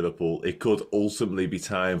stay at Liverpool, it could ultimately be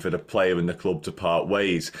time for the player and the club to part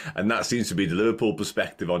ways. And that seems to be the Liverpool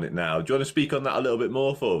perspective on it now. Do you want to speak on that a little bit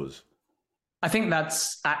more for us? I think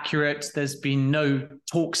that's accurate. There's been no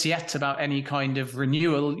talks yet about any kind of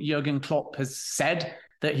renewal. Jurgen Klopp has said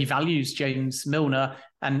that he values James Milner,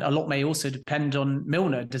 and a lot may also depend on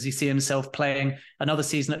Milner. Does he see himself playing another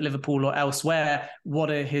season at Liverpool or elsewhere?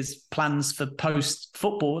 What are his plans for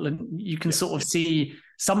post-football? And you can sort of see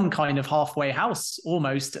some kind of halfway house,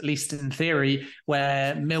 almost, at least in theory,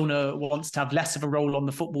 where Milner wants to have less of a role on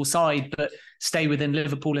the football side, but stay within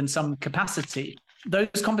Liverpool in some capacity. Those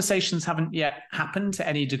conversations haven't yet happened to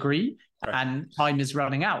any degree, and time is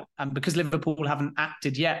running out. And because Liverpool haven't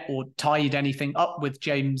acted yet or tied anything up with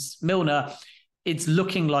James Milner, it's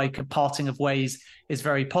looking like a parting of ways is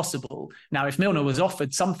very possible. Now, if Milner was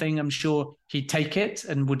offered something, I'm sure he'd take it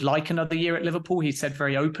and would like another year at Liverpool. He said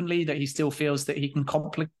very openly that he still feels that he can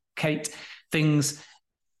complicate things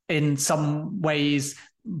in some ways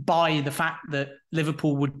by the fact that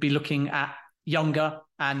Liverpool would be looking at younger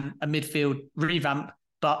and a midfield revamp,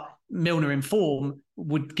 but Milner in form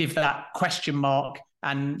would give that question mark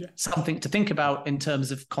and something to think about in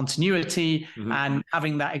terms of continuity and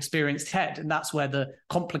having that experienced head. And that's where the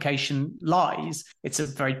complication lies. It's a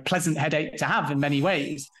very pleasant headache to have in many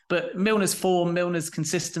ways, but Milner's form, Milner's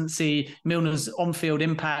consistency, Milner's on-field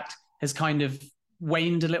impact has kind of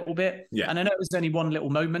waned a little bit. And I know it was only one little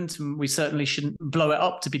moment, and we certainly shouldn't blow it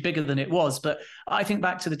up to be bigger than it was. But I think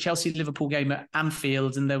back to the Chelsea-Liverpool game at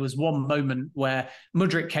Anfield, and there was one moment where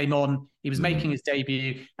Mudryk came on, he was making his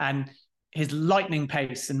debut, and his lightning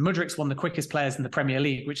pace, and Mudryk's one of the quickest players in the Premier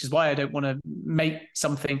League, which is why I don't want to make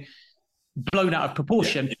something blown out of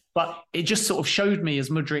proportion. But it just sort of showed me as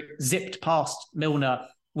Mudryk zipped past Milner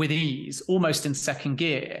with ease, almost in second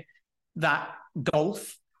gear, that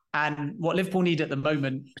golf. And what Liverpool need at the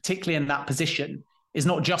moment, particularly in that position, is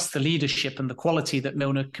not just the leadership and the quality that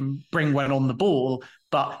Milner can bring when on the ball,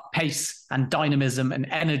 but pace and dynamism and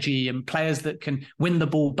energy and players that can win the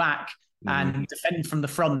ball back and defend from the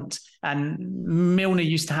front. And Milner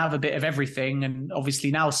used to have a bit of everything. And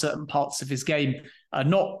obviously now certain parts of his game are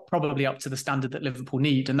not probably up to the standard that Liverpool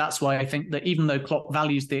need. And that's why I think that even though Klopp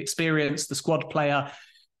values the experience, the squad player,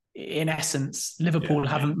 in essence, Liverpool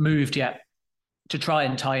haven't moved yet to try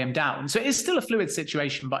and tie him down. So it's still a fluid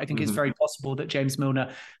situation, but I think it's very possible that James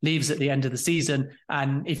Milner leaves at the end of the season.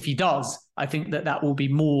 And if he does, I think that that will be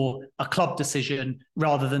more a club decision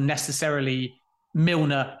rather than necessarily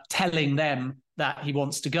Milner telling them that he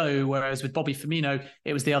wants to go. Whereas with Bobby Firmino,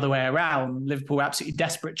 it was the other way around. Liverpool were absolutely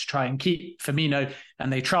desperate to try and keep Firmino,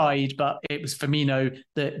 and they tried, but it was Firmino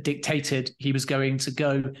that dictated he was going to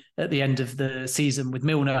go at the end of the season. With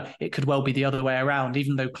Milner, it could well be the other way around.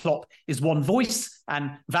 Even though Klopp is one voice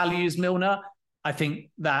and values Milner, I think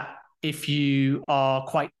that if you are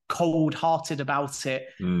quite cold-hearted about it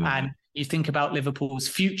and you think about Liverpool's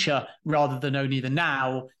future rather than only the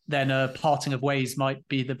now, then a parting of ways might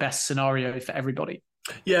be the best scenario for everybody.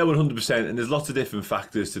 Yeah, 100%. And there's lots of different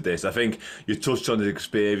factors to this. I think you touched on his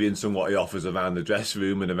experience and what he offers around the dressing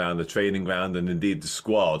room and around the training ground and indeed the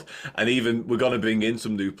squad. And even we're going to bring in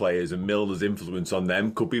some new players, and Milner's influence on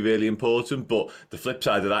them could be really important. But the flip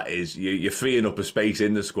side of that is you're freeing up a space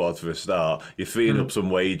in the squad for a start. You're freeing up some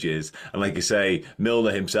wages. And like you say,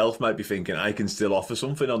 Milner himself might be thinking, I can still offer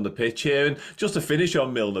something on the pitch here. And just to finish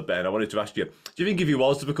on Milner, Ben, I wanted to ask you, do you think if he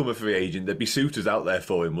was to become a free agent, there'd be suitors out there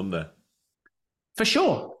for him, wouldn't there? For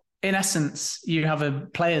sure. In essence, you have a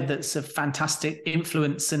player that's a fantastic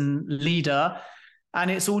influence and leader,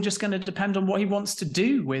 and it's all just going to depend on what he wants to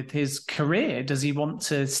do with his career. Does he want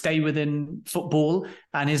to stay within football?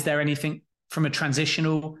 And is there anything from a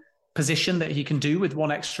transitional position that he can do with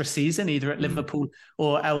one extra season, either at Liverpool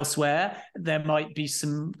or elsewhere? There might be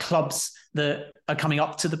some clubs that are coming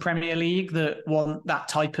up to the Premier League that want that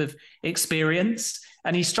type of experience.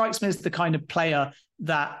 And he strikes me as the kind of player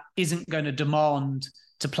that isn't going to demand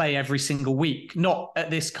to play every single week, not at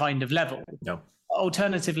this kind of level. No.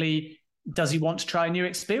 Alternatively, does he want to try a new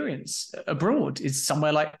experience abroad? Is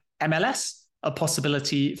somewhere like MLS a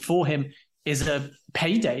possibility for him? Is a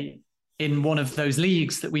payday in one of those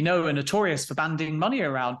leagues that we know are notorious for banding money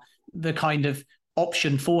around the kind of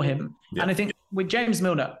option for him? Yeah. And I think with James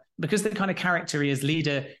Milner, because the kind of character he is,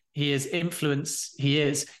 leader he is, influence he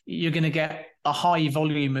is, you're going to get a high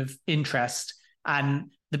volume of interest. And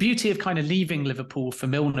the beauty of kind of leaving Liverpool for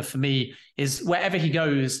Milner, for me, is wherever he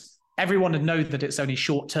goes, everyone would know that it's only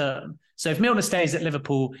short term. So if Milner stays at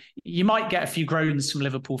Liverpool, you might get a few groans from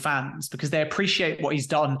Liverpool fans because they appreciate what he's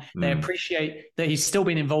done. They appreciate that he's still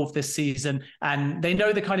been involved this season, and they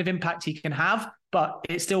know the kind of impact he can have, but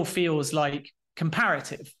it still feels like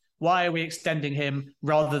comparative. why are we extending him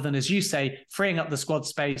rather than, as you say, freeing up the squad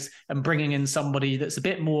space and bringing in somebody that's a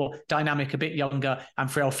bit more dynamic, a bit younger,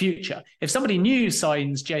 and for our future? If somebody new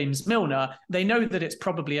signs James Milner, they know that it's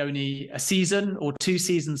probably only a season or 2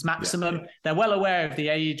 seasons maximum. Yeah. They're well aware of the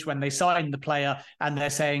age when they sign the player, and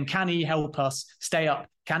they're saying, can he help us stay up?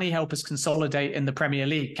 Can he help us consolidate in the Premier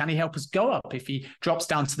League? Can he help us go up if he drops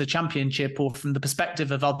down to the Championship, or from the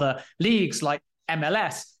perspective of other leagues like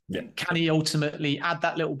MLS? Yeah. Can he ultimately add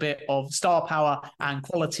that little bit of star power and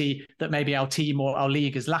quality that maybe our team or our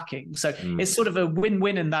league is lacking? So it's sort of a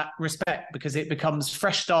win-win in that respect, because it becomes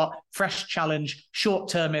fresh start, fresh challenge,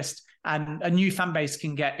 short-termist, and a new fan base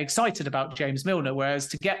can get excited about James Milner. Whereas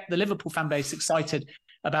to get the Liverpool fan base excited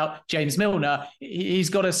about James Milner, he's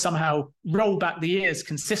got to somehow roll back the years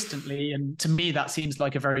consistently. And to me, that seems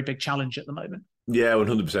like a very big challenge at the moment. Yeah,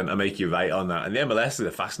 100%. I make you right on that. And the MLS is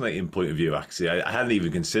a fascinating point of view, actually. I hadn't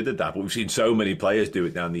even considered that, but we've seen so many players do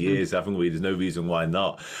it down the years, haven't we? There's no reason why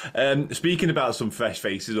not. Speaking about some fresh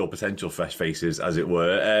faces, or potential fresh faces, as it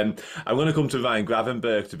were, I'm going to come to Ryan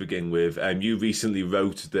Gravenberch to begin with. You recently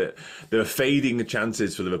wrote that there are fading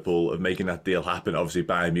chances for Liverpool of making that deal happen. Obviously,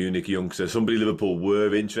 Bayern Munich youngster, somebody Liverpool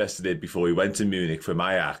were interested in before he went to Munich from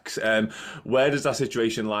Ajax. Where does that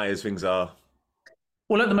situation lie as things are?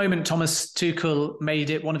 Well, at the moment, Thomas Tuchel made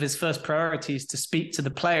it one of his first priorities to speak to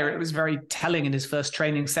the player. It was very telling in his first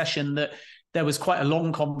training session that there was quite a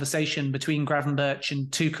long conversation between Gravenberch and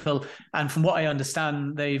Tuchel. And from what I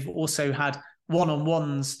understand, they've also had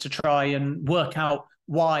one-on-ones to try and work out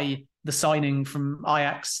why the signing from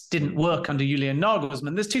Ajax didn't work under Julian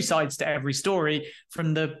Nagelsmann. There's 2 sides to every story.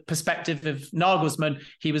 From the perspective of Nagelsmann,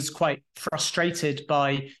 he was quite frustrated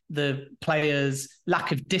by the players'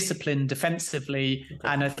 lack of discipline defensively. Okay.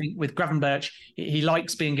 And I think with Gravenberch, he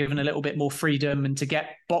likes being given a little bit more freedom and to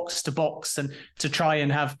get box to box and to try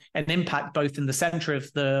and have an impact both in the centre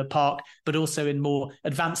of the park, but also in more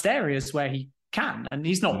advanced areas where he can. And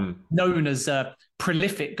he's not known as a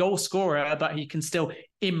prolific goal scorer, but he can still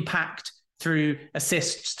impact through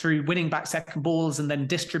assists, through winning back second balls and then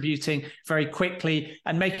distributing very quickly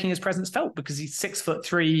and making his presence felt, because he's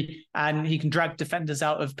 6'3" and he can drag defenders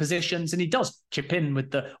out of positions, and he does chip in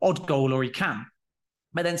with the odd goal, or he can.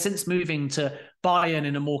 But then since moving to Bayern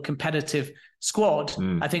in a more competitive squad,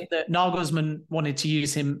 I think that Nagelsmann wanted to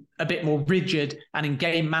use him a bit more rigid and in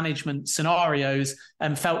game management scenarios,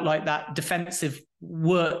 and felt like that defensive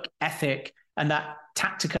work ethic and that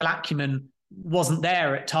tactical acumen wasn't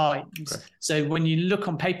there at times. Okay. So when you look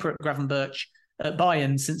on paper at Gravenberch at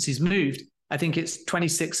Bayern since he's moved, I think it's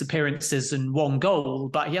 26 appearances and 1 goal,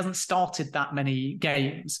 but he hasn't started that many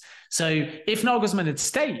games. So if Nagelsmann had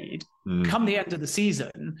stayed, come the end of the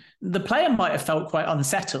season, the player might have felt quite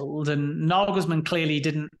unsettled, and Nagelsmann clearly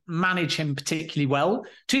didn't manage him particularly well.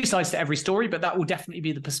 2 sides to every story, but that will definitely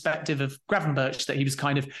be the perspective of Gravenberch, that he was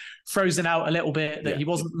kind of frozen out a little bit, that he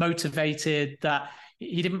wasn't motivated, that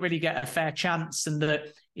he didn't really get a fair chance, and that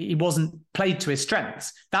he wasn't played to his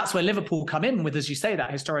strengths. That's where Liverpool come in with, as you say, that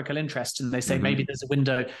historical interest, and they say maybe there's a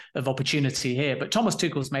window of opportunity here. But Thomas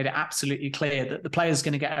Tuchel's made it absolutely clear that the player's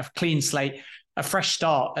going to get a clean slate, a fresh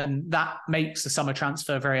start, and that makes the summer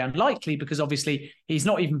transfer very unlikely, because obviously he's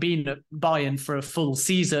not even been at Bayern for a full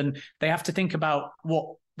season. They have to think about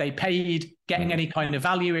what they paid, getting any kind of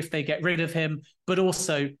value if they get rid of him, but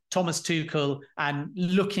also Thomas Tuchel and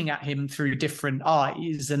looking at him through different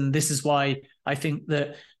eyes. And this is why I think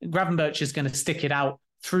that Gravenberch is going to stick it out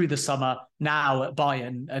through the summer now at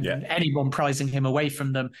Bayern, and anyone prizing him away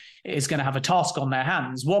from them is going to have a task on their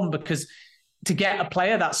hands. One, because to get a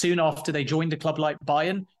player that soon after they joined a club like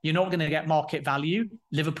Bayern, you're not going to get market value.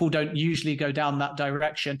 Liverpool don't usually go down that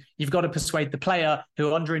direction. You've got to persuade the player,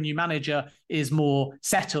 who under a new manager is more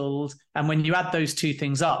settled. And when you add those 2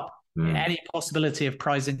 things up, any possibility of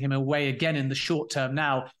prizing him away again in the short term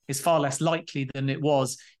now is far less likely than it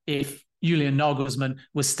was if Julian Nagelsmann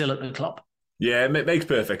was still at the club. Yeah, it makes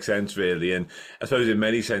perfect sense, really. And I suppose in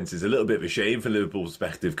many senses, a little bit of a shame from Liverpool's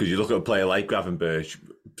perspective, because you look at a player like Gravenberch,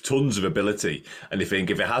 tons of ability, and you think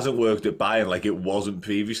if it hasn't worked at Bayern like it wasn't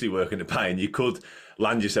previously working at Bayern, you could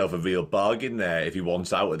land yourself a real bargain there if he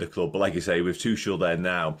wants out of the club. But like you say, with Tuchel there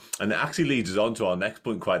now, and it actually leads us on to our next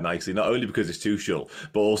point quite nicely, not only because it's Tuchel,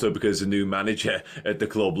 but also because the new manager at the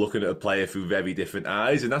club looking at a player through very different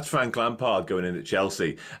eyes, and that's Frank Lampard going in at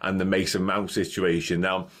Chelsea and the Mason Mount situation.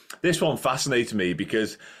 Now, this one fascinates me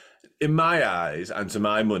because in my eyes, and to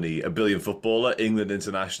my money, a brilliant footballer, England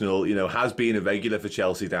international, has been a regular for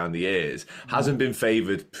Chelsea down the years, hasn't been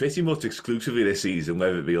favoured pretty much exclusively this season,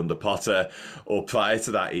 whether it be under Potter or prior to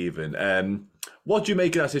that even. What do you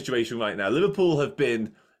make of that situation right now? Liverpool have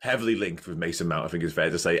been heavily linked with Mason Mount, I think it's fair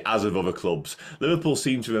to say, as of other clubs. Liverpool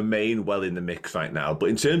seem to remain well in the mix right now. But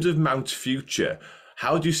in terms of Mount's future,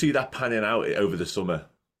 how do you see that panning out over the summer?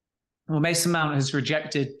 Well, Mason Mount has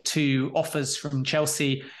rejected 2 offers from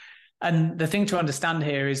Chelsea. And the thing to understand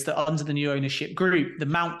here is that under the new ownership group, the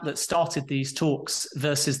Mount that started these talks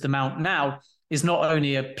versus the Mount now is not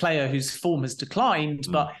only a player whose form has declined,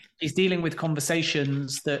 but he's dealing with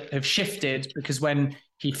conversations that have shifted, because when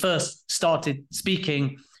he first started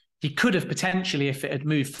speaking, he could have potentially, if it had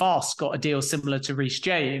moved fast, got a deal similar to Reece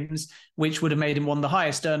James, which would have made him one of the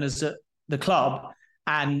highest earners at the club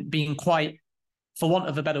and being quite, for want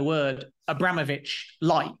of a better word,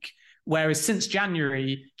 Abramovich-like. Whereas since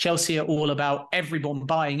January, Chelsea are all about everyone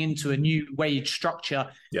buying into a new wage structure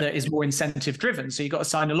that is more incentive driven. So you've got to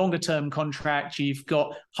sign a longer term contract. You've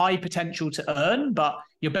got high potential to earn, but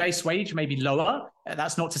your base wage may be lower.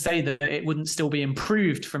 That's not to say that it wouldn't still be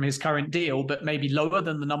improved from his current deal, but maybe lower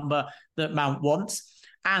than the number that Mount wants.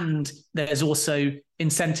 And there's also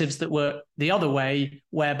incentives that work the other way,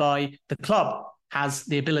 whereby the club has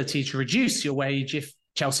the ability to reduce your wage if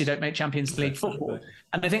Chelsea don't make Champions League football.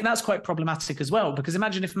 And I think that's quite problematic as well, because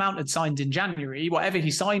imagine if Mount had signed in January, whatever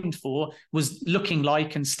he signed for was looking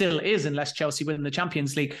like, and still is, unless Chelsea win the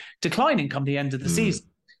Champions League, declining come the end of the season.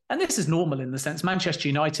 And this is normal in the sense Manchester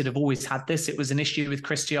United have always had this. It was an issue with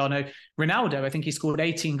Cristiano Ronaldo. I think he scored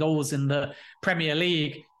 18 goals in the Premier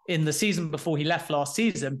League in the season before he left last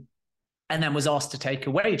season, and then was asked to take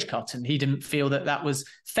a wage cut. And he didn't feel that that was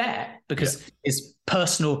fair, because his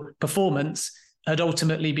personal performance had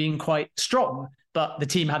ultimately been quite strong, but the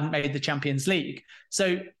team hadn't made the Champions League.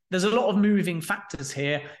 So there's a lot of moving factors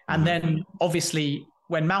here. And then obviously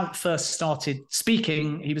when Mount first started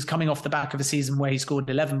speaking, he was coming off the back of a season where he scored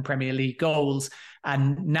 11 Premier League goals.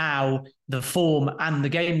 And now the form and the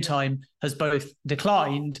game time has both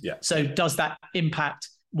declined. So does that impact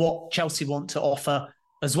what Chelsea want to offer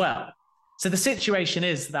as well? So the situation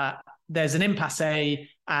is that there's an impasse,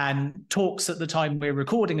 and talks at the time we're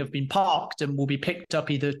recording have been parked and will be picked up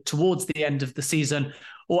either towards the end of the season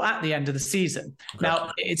or at the end of the season. Okay.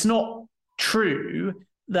 Now, it's not true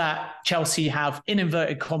that Chelsea have, in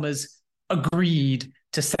inverted commas, agreed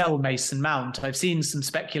to sell Mason Mount. I've seen some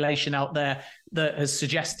speculation out there that has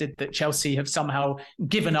suggested that Chelsea have somehow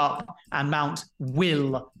given up and Mount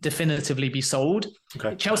will definitively be sold.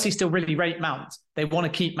 Okay. Chelsea still really rate Mount. They want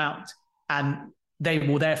to keep Mount, and they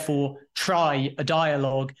will therefore try a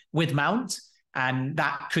dialogue with Mount, and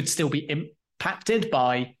that could still be impacted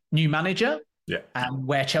by new manager and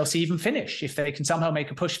where Chelsea even finish. If they can somehow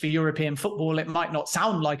make a push for European football, it might not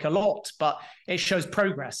sound like a lot, but it shows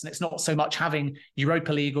progress. And it's not so much having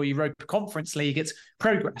Europa League or Europa Conference League, it's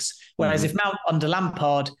progress. Whereas if Mount under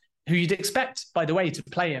Lampard, who you'd expect, by the way, to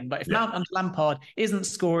play him, but if Mount under Lampard isn't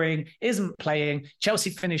scoring, isn't playing,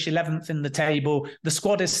 Chelsea finish 11th in the table, the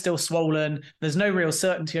squad is still swollen, there's no real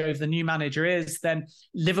certainty over the new manager is, then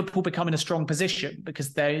Liverpool become in a strong position,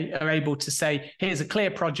 because they are able to say, here's a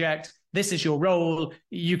clear project, this is your role,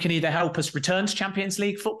 you can either help us return to Champions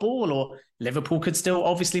League football, or Liverpool could still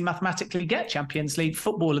obviously mathematically get Champions League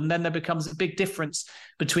football, and then there becomes a big difference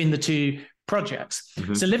between the two projects.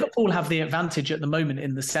 So Liverpool have the advantage at the moment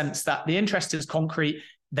in the sense that the interest is concrete,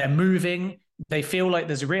 they're moving, they feel like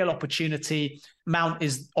there's a real opportunity. Mount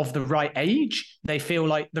is of the right age. They feel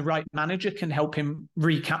like the right manager can help him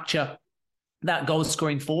recapture that goal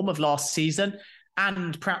scoring form of last season.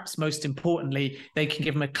 And perhaps most importantly, they can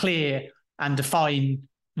give him a clear and defined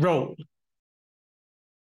role.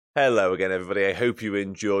 Hello again, everybody. I hope you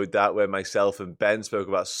enjoyed that, where myself and Ben spoke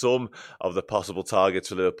about some of the possible targets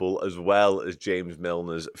for Liverpool, as well as James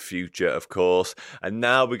Milner's future, of course. And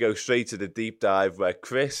now we go straight to the deep dive, where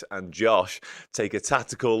Chris and Josh take a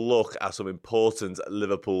tactical look at some important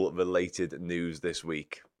Liverpool-related news this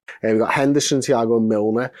week. We've got Henderson, Thiago and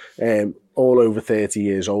Milner, all over 30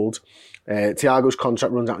 years old. Thiago's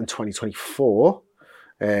contract runs out in 2024.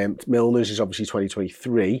 Milner's is obviously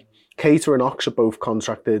 2023. Keita and Ox are both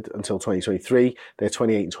contracted until 2023. They're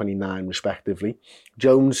 28 and 29 respectively.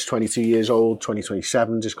 Jones, 22 years old,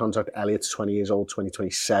 2027 is his contract. Elliott's 20 years old,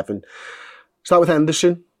 2027. Start with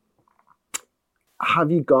Henderson. Have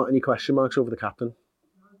you got any question marks over the captain?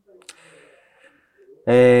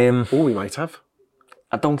 We might have.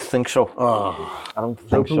 I don't think so. I don't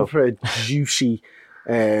think so. For a juicy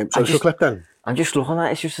social clip then. I'm just looking at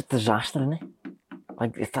it, it's just a disaster, isn't it?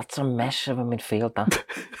 Like, that's a mess of a midfield, that.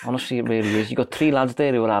 Honestly, it really is. You got 3 lads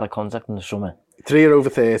there who are out of contract in the summer. 3 are over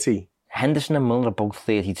 30. Henderson and Milner are both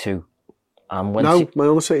 32.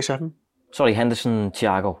 Milner's 37. Sorry, Henderson and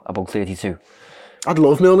Thiago are both 32. I'd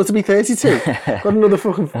love Milner to be 32. Got another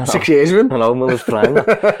fucking 6 years of him. Hello, Milner's prime.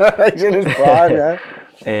 He's in his prime, yeah.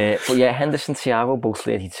 But yeah, Henderson, Thiago, both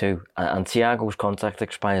 32. And Thiago's contract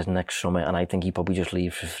expires next summer, and I think he probably just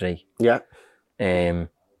leaves for free. Yeah. They're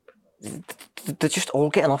just all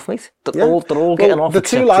getting off, mate. They're all getting off. The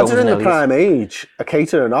two lads are in the prime age, a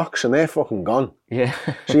Keita and Ox, and they're fucking gone. Yeah.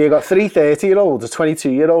 So you've got 3 30-year-olds, a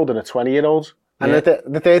 22-year-old and a 20-year-old. And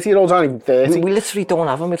the 30-year-olds aren't even 30. We literally don't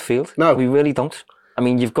have a midfield. No. We really don't. I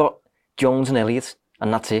mean, you've got Jones and Elliott,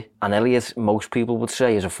 and that's it. And Elliott, most people would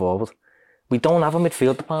say, is a forward. We don't have a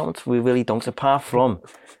midfield department. We really don't. Apart from,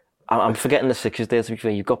 I'm forgetting the sixes there, to be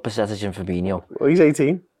fair. You've got Besettage and Fabinho. Well, he's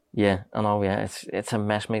 18. Yeah, I know, yeah. It's a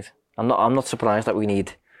mess, mate. I'm not surprised that we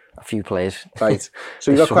need a few players. Right. So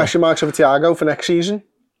you've got question marks over Thiago for next season?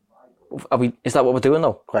 Is that what we're doing,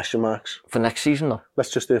 though? Question marks. For next season, though? Let's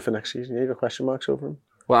just do it for next season. Yeah, you got question marks over him?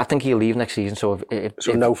 Well, I think he'll leave next season, so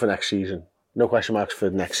no for next season. No question marks for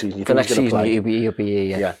next season. For next season, he'll be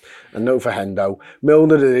here, yeah. And no for Hendo.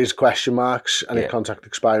 Milner, there is question marks and his contract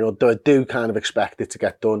expiring. I do kind of expect it to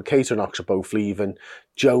get done. Keita and Ox are both leaving.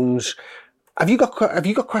 Jones, have you got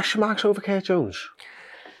question marks over Kurt Jones?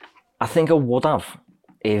 I think I would have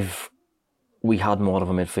if we had more of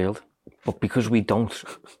a midfield, but because we don't,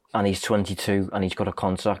 and he's 22 and he's got a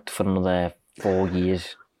contract for another 4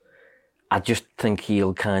 years, I just think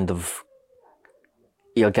he'll get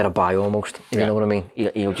a buy almost. You know what I mean?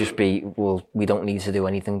 He'll just be, well, we don't need to do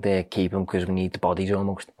anything there, keep him because we need the bodies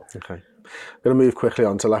almost. Okay. I'm going to move quickly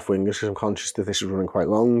on to left wingers because I'm conscious that this is running quite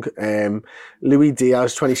long. Luis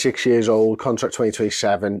Diaz, 26 years old, contract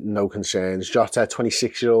 2027, no concerns. Jota,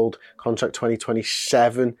 26-year-old, contract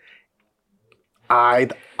 2027. I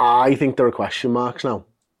think there are question marks now.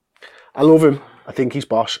 I love him. I think he's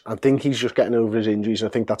boss. I think he's just getting over his injuries. I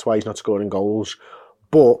think that's why he's not scoring goals.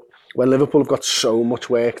 But when Liverpool have got so much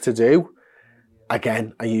work to do,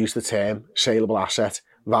 again, I use the term saleable asset,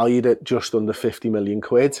 valued at just under 50 million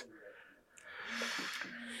quid.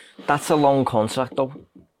 That's a long contract, though.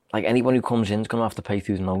 Like, anyone who comes in is going to have to pay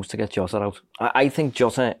through the nose to get Jota out. I think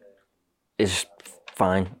Jota is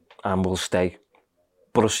fine and will stay.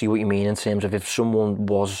 But I see what you mean in terms of if someone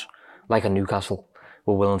was, like a Newcastle,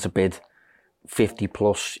 were willing to bid 50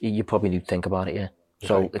 plus, you probably need to think about it, yeah.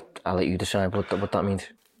 So I'll let you decide what that means.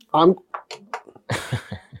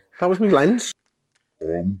 That was my lens.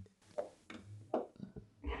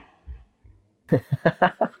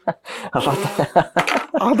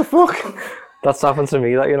 How the fuck? That's happened to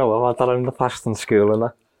me, that, you know, I've had that in the past in school and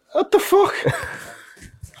that. What the fuck?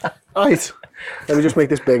 Right, let me just make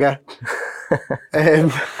this bigger.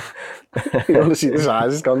 You want to see the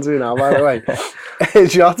size it's gone to now, by the way.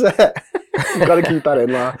 Jota, you've got to keep that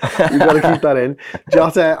in, lad. You've got to keep that in.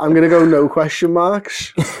 Jota, I'm going to go no question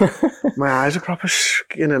marks. My eyes are proper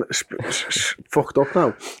fucked up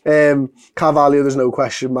now. Carvalho, there's no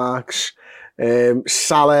question marks.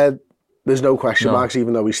 Salah, there's no question marks,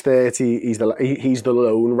 even though he's 30. He's the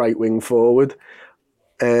lone right wing forward.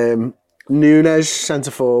 Nunes,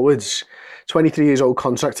 centre forwards, 23 years old,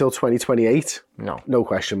 contract till 2028. No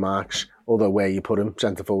question marks. Although where you put him,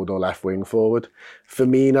 centre forward or left wing forward.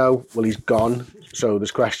 Firmino, well, he's gone, so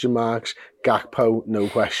there's question marks. Gakpo, no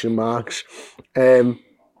question marks.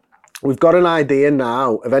 We've got an idea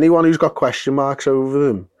now of anyone who's got question marks over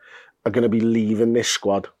them are going to be leaving this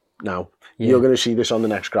squad now. Yeah. You're going to see this on the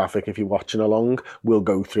next graphic if you're watching along. We'll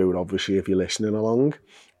go through it, obviously, if you're listening along.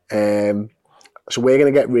 So we're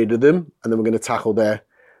going to get rid of them, and then we're going to tackle their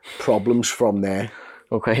problems from there.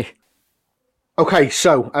 Okay,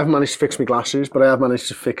 so I've managed to fix my glasses, but I have managed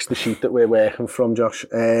to fix the sheet that we're working from, Josh.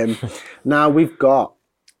 Now we've got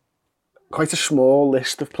quite a small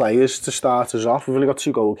list of players to start us off. We've only got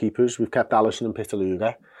 2 goalkeepers. We've kept Alisson and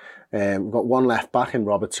Pitaluga. We've got 1 left back in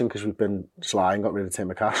Robertson because we've been sly and got rid of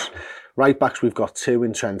Timmercash. Right backs, we've got 2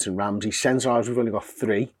 in Trent and Ramsey. Centre halves, we've only got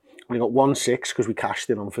 3. We've only got 1 6 because we cashed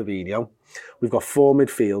in on Fabinho. We've got 4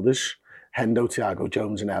 midfielders, Hendo, Thiago,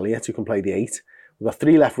 Jones and Elliott, who can play the 8. We've got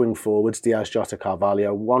 3 left wing forwards, Diaz, Jota,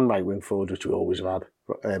 Carvalho, 1 right wing forward, which we always have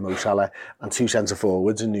had, Mo Salah, and 2 centre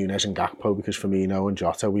forwards, and Nunes and Gakpo, because Firmino and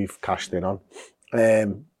Jota we've cashed in on.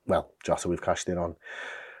 Jota we've cashed in on.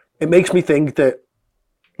 It makes me think that,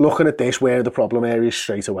 looking at this, where are the problem areas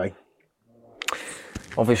straight away?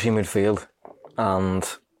 Obviously midfield and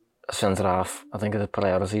centre half. I think are the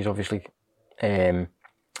priorities, obviously. I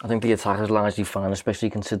think the attack is largely fine, especially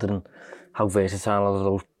considering how versatile all of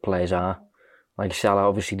those players are. Like Salah,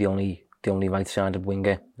 obviously the only right-sided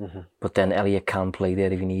winger, but then Elliott can play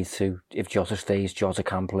there if he needs to. If Jota stays, Jota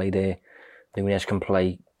can play there. Nunes can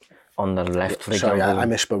play on the left, for example. Sorry, I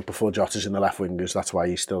misspoke before. Jota's in the left wingers, that's why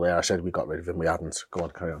he's still there. I said we got rid of him, we hadn't. Go on,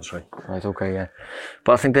 carry on, sorry. Right, okay, yeah.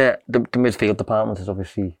 But I think the midfield department is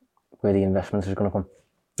obviously where the investment is going to come.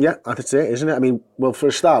 Yeah, that's it, isn't it? I mean, well, for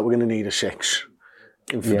a start, we're going to need a 6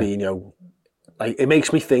 in Fabinho. Like, it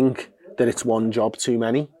makes me think that it's one job too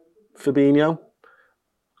many, Fabinho.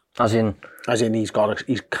 As in, he's kind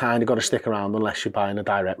of got to stick around unless you're buying a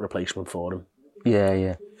direct replacement for him.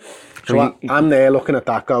 Yeah. So I'm there looking at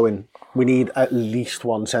that going, we need at least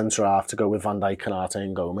one centre-half to go with Van Dijk, Canate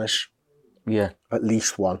and Gomez. Yeah. At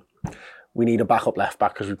least one. We need a backup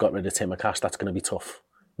left-back because we've got rid of Timmercash. That's going to be tough.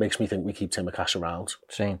 Makes me think we keep Timmercash around.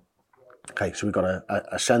 Same. Okay, so we've got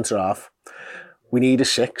a centre-half. We need a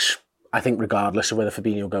 6, I think, regardless of whether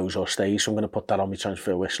Fabinho goes or stays. So I'm going to put that on my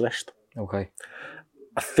transfer wish list. Okay.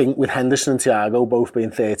 I think with Henderson and Thiago both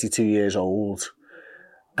being 32 years old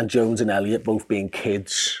and Jones and Elliott both being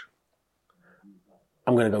kids,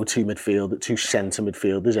 I'm going to go two centre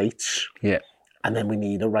midfielders, 8s. Yeah. And then we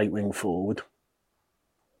need a right wing forward.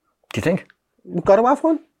 Do you think? We've got to have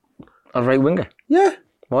one. A right winger? Yeah.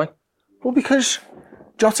 Why? Well, because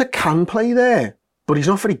Jota can play there, but he's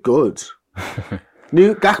not very good.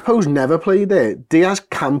 Gakpo's never played there. Diaz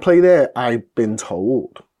can play there, I've been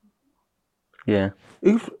told. Yeah.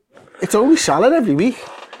 It's only Salah every week.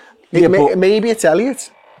 Maybe it's Elliott.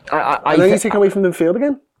 I think you take away from the field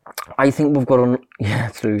again. I think we've got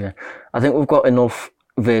true. Yeah, I think we've got enough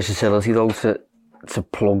versatility though to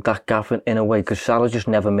plug that gap in a way, because Salah just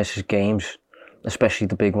never misses games, especially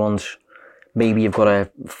the big ones. Maybe you've got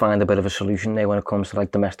to find a bit of a solution there when it comes to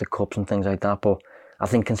like domestic cups and things like that. But I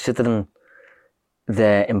think considering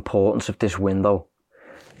the importance of this window,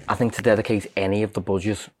 I think to dedicate any of the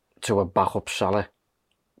budget to a backup Salah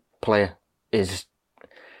player is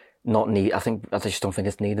not need. I just don't think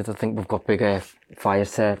it's needed. I think we've got bigger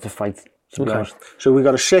fires to fight. Okay. So we've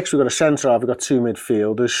got a 6, we've got a centre half, we've got 2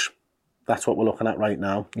 midfielders. That's what we're looking at right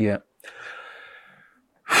now. Yeah.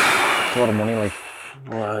 It's a lot of money, like.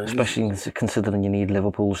 Especially considering you need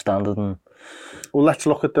Liverpool standard. And well, let's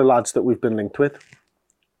look at the lads that we've been linked with.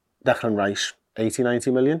 Declan Rice,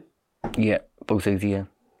 80-90 million. Yeah, both 80, yeah.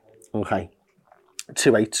 Okay.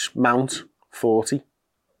 2 8s. Mount, 40.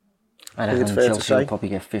 I think it's fair Chelsea to say. Will probably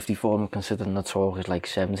get 50 for them, considering the talk is like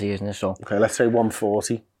 70, isn't it? So okay, let's say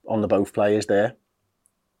 140 on the both players there.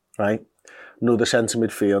 Right. Another centre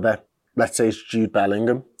midfielder. Let's say it's Jude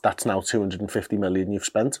Bellingham. That's now 250 million you've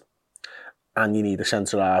spent. And you need a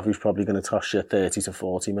centre-half who's probably going to toss you 30 to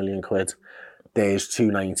 40 million quid. There's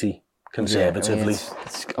 290 conservatively. Yeah, I mean,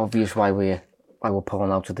 it's obvious why we're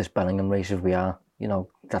pulling out of this Bellingham race as we are. You know,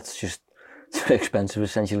 that's just too expensive,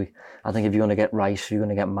 essentially. I think if you're going to get Rice, if you're going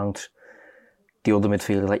to get Mount, the other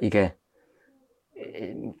midfielder that you get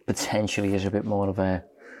potentially is a bit more of a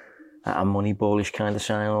money-ballish kind of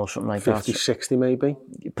sign or something like 50, that. 60 maybe?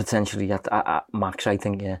 Potentially at max, I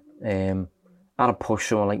think, yeah. I'd have pushed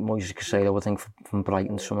someone like Moises Caicedo, I think, from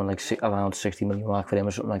Brighton, someone like around 60 million mark for him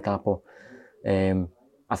or something like that. But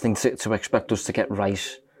I think to expect us to get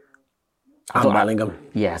Rice and Bellingham.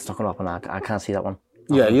 Yeah, it's not going to happen. I can't see that one.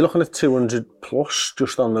 Yeah, you're looking at 200 plus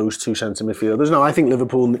just on those 2 centre midfielders. No, I think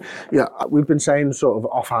Liverpool, we've been saying sort of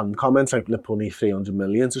offhand comments like Liverpool need 300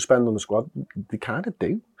 million to spend on the squad. They kind of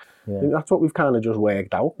do. Yeah. I think that's what we've kind of just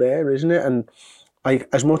worked out there, isn't it? And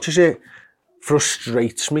as much as it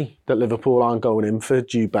frustrates me that Liverpool aren't going in for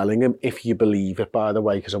Jude Bellingham, if you believe it, by the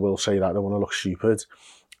way, because I will say that I don't want to look stupid,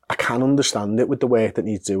 I can understand it with the work that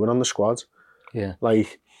needs doing on the squad. Yeah.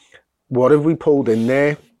 Like, what have we pulled in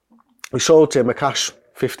there? We sold Timmercash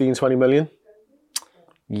 15, 20 million.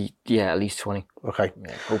 Yeah, at least 20. Okay.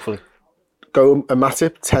 Yeah, hopefully. Go a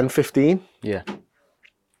Matip, 10, 15. Yeah.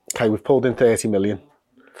 Okay, we've pulled in 30 million.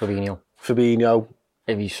 Fabinho.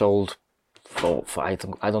 If he sold for I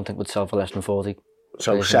don't think we'd sell for less than 40.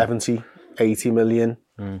 So 70, 80 million.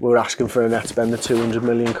 We're asking for a net spend of 200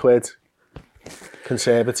 million quid.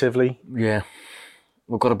 Conservatively. Yeah.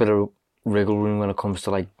 We've got a bit of wriggle room when it comes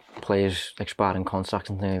to like players expiring contracts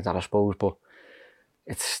and things like that, I suppose, but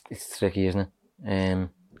it's tricky, isn't it?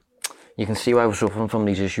 You can see why we're suffering from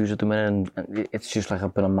these issues at the minute, and it's just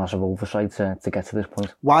like been a massive oversight to get to this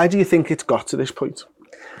point. Why do you think it's got to this point?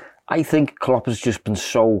 I think Klopp has just been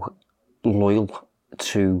so loyal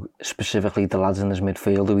to specifically the lads in this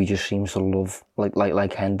midfield who he just seems to love,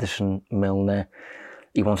 like Henderson, Milner.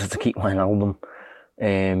 He wanted to keep Wijnaldum.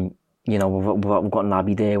 You know, we've got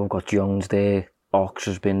Naby there, we've got Jones there, Ox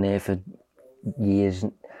has been there for years.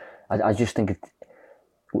 I just think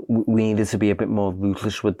we needed to be a bit more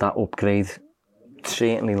ruthless with that upgrade.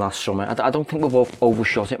 Certainly last summer. I don't think we've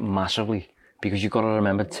overshot it massively, because you've got to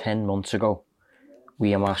remember 10 months ago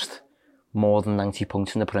we amassed more than 90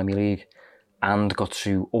 points in the Premier League and got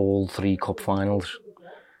to all 3 cup finals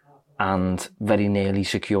and very nearly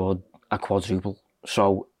secured a quadruple.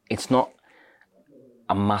 So it's not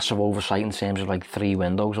a massive oversight in terms of like 3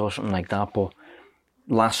 windows or something like that. But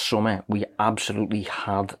last summer, we absolutely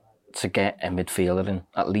had to get a midfielder in,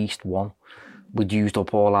 at least one. We'd used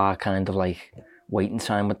up all our kind of like waiting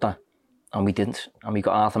time with that, and we didn't. And we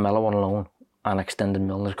got Arthur Melo on loan and extended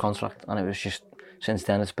Milner's contract, and it was just, since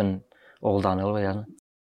then it's been all downhill, really, hasn't it?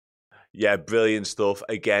 Yeah, brilliant stuff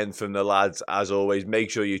again from the lads. As always,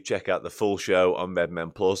 make sure you check out the full show on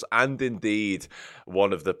Redmen Plus, and indeed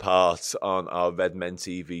one of the parts on our Redmen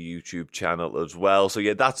TV YouTube channel as well. So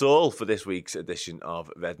yeah, that's all for this week's edition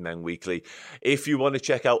of Redmen Weekly. If you want to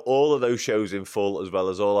check out all of those shows in full, as well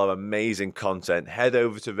as all our amazing content, head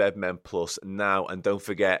over to Redmen Plus now, and don't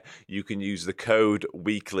forget you can use the code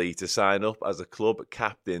WEEKLY to sign up as a Club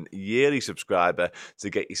Captain yearly subscriber to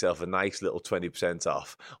get yourself a nice little 20%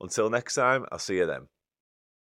 off. Until next time, I'll see you then.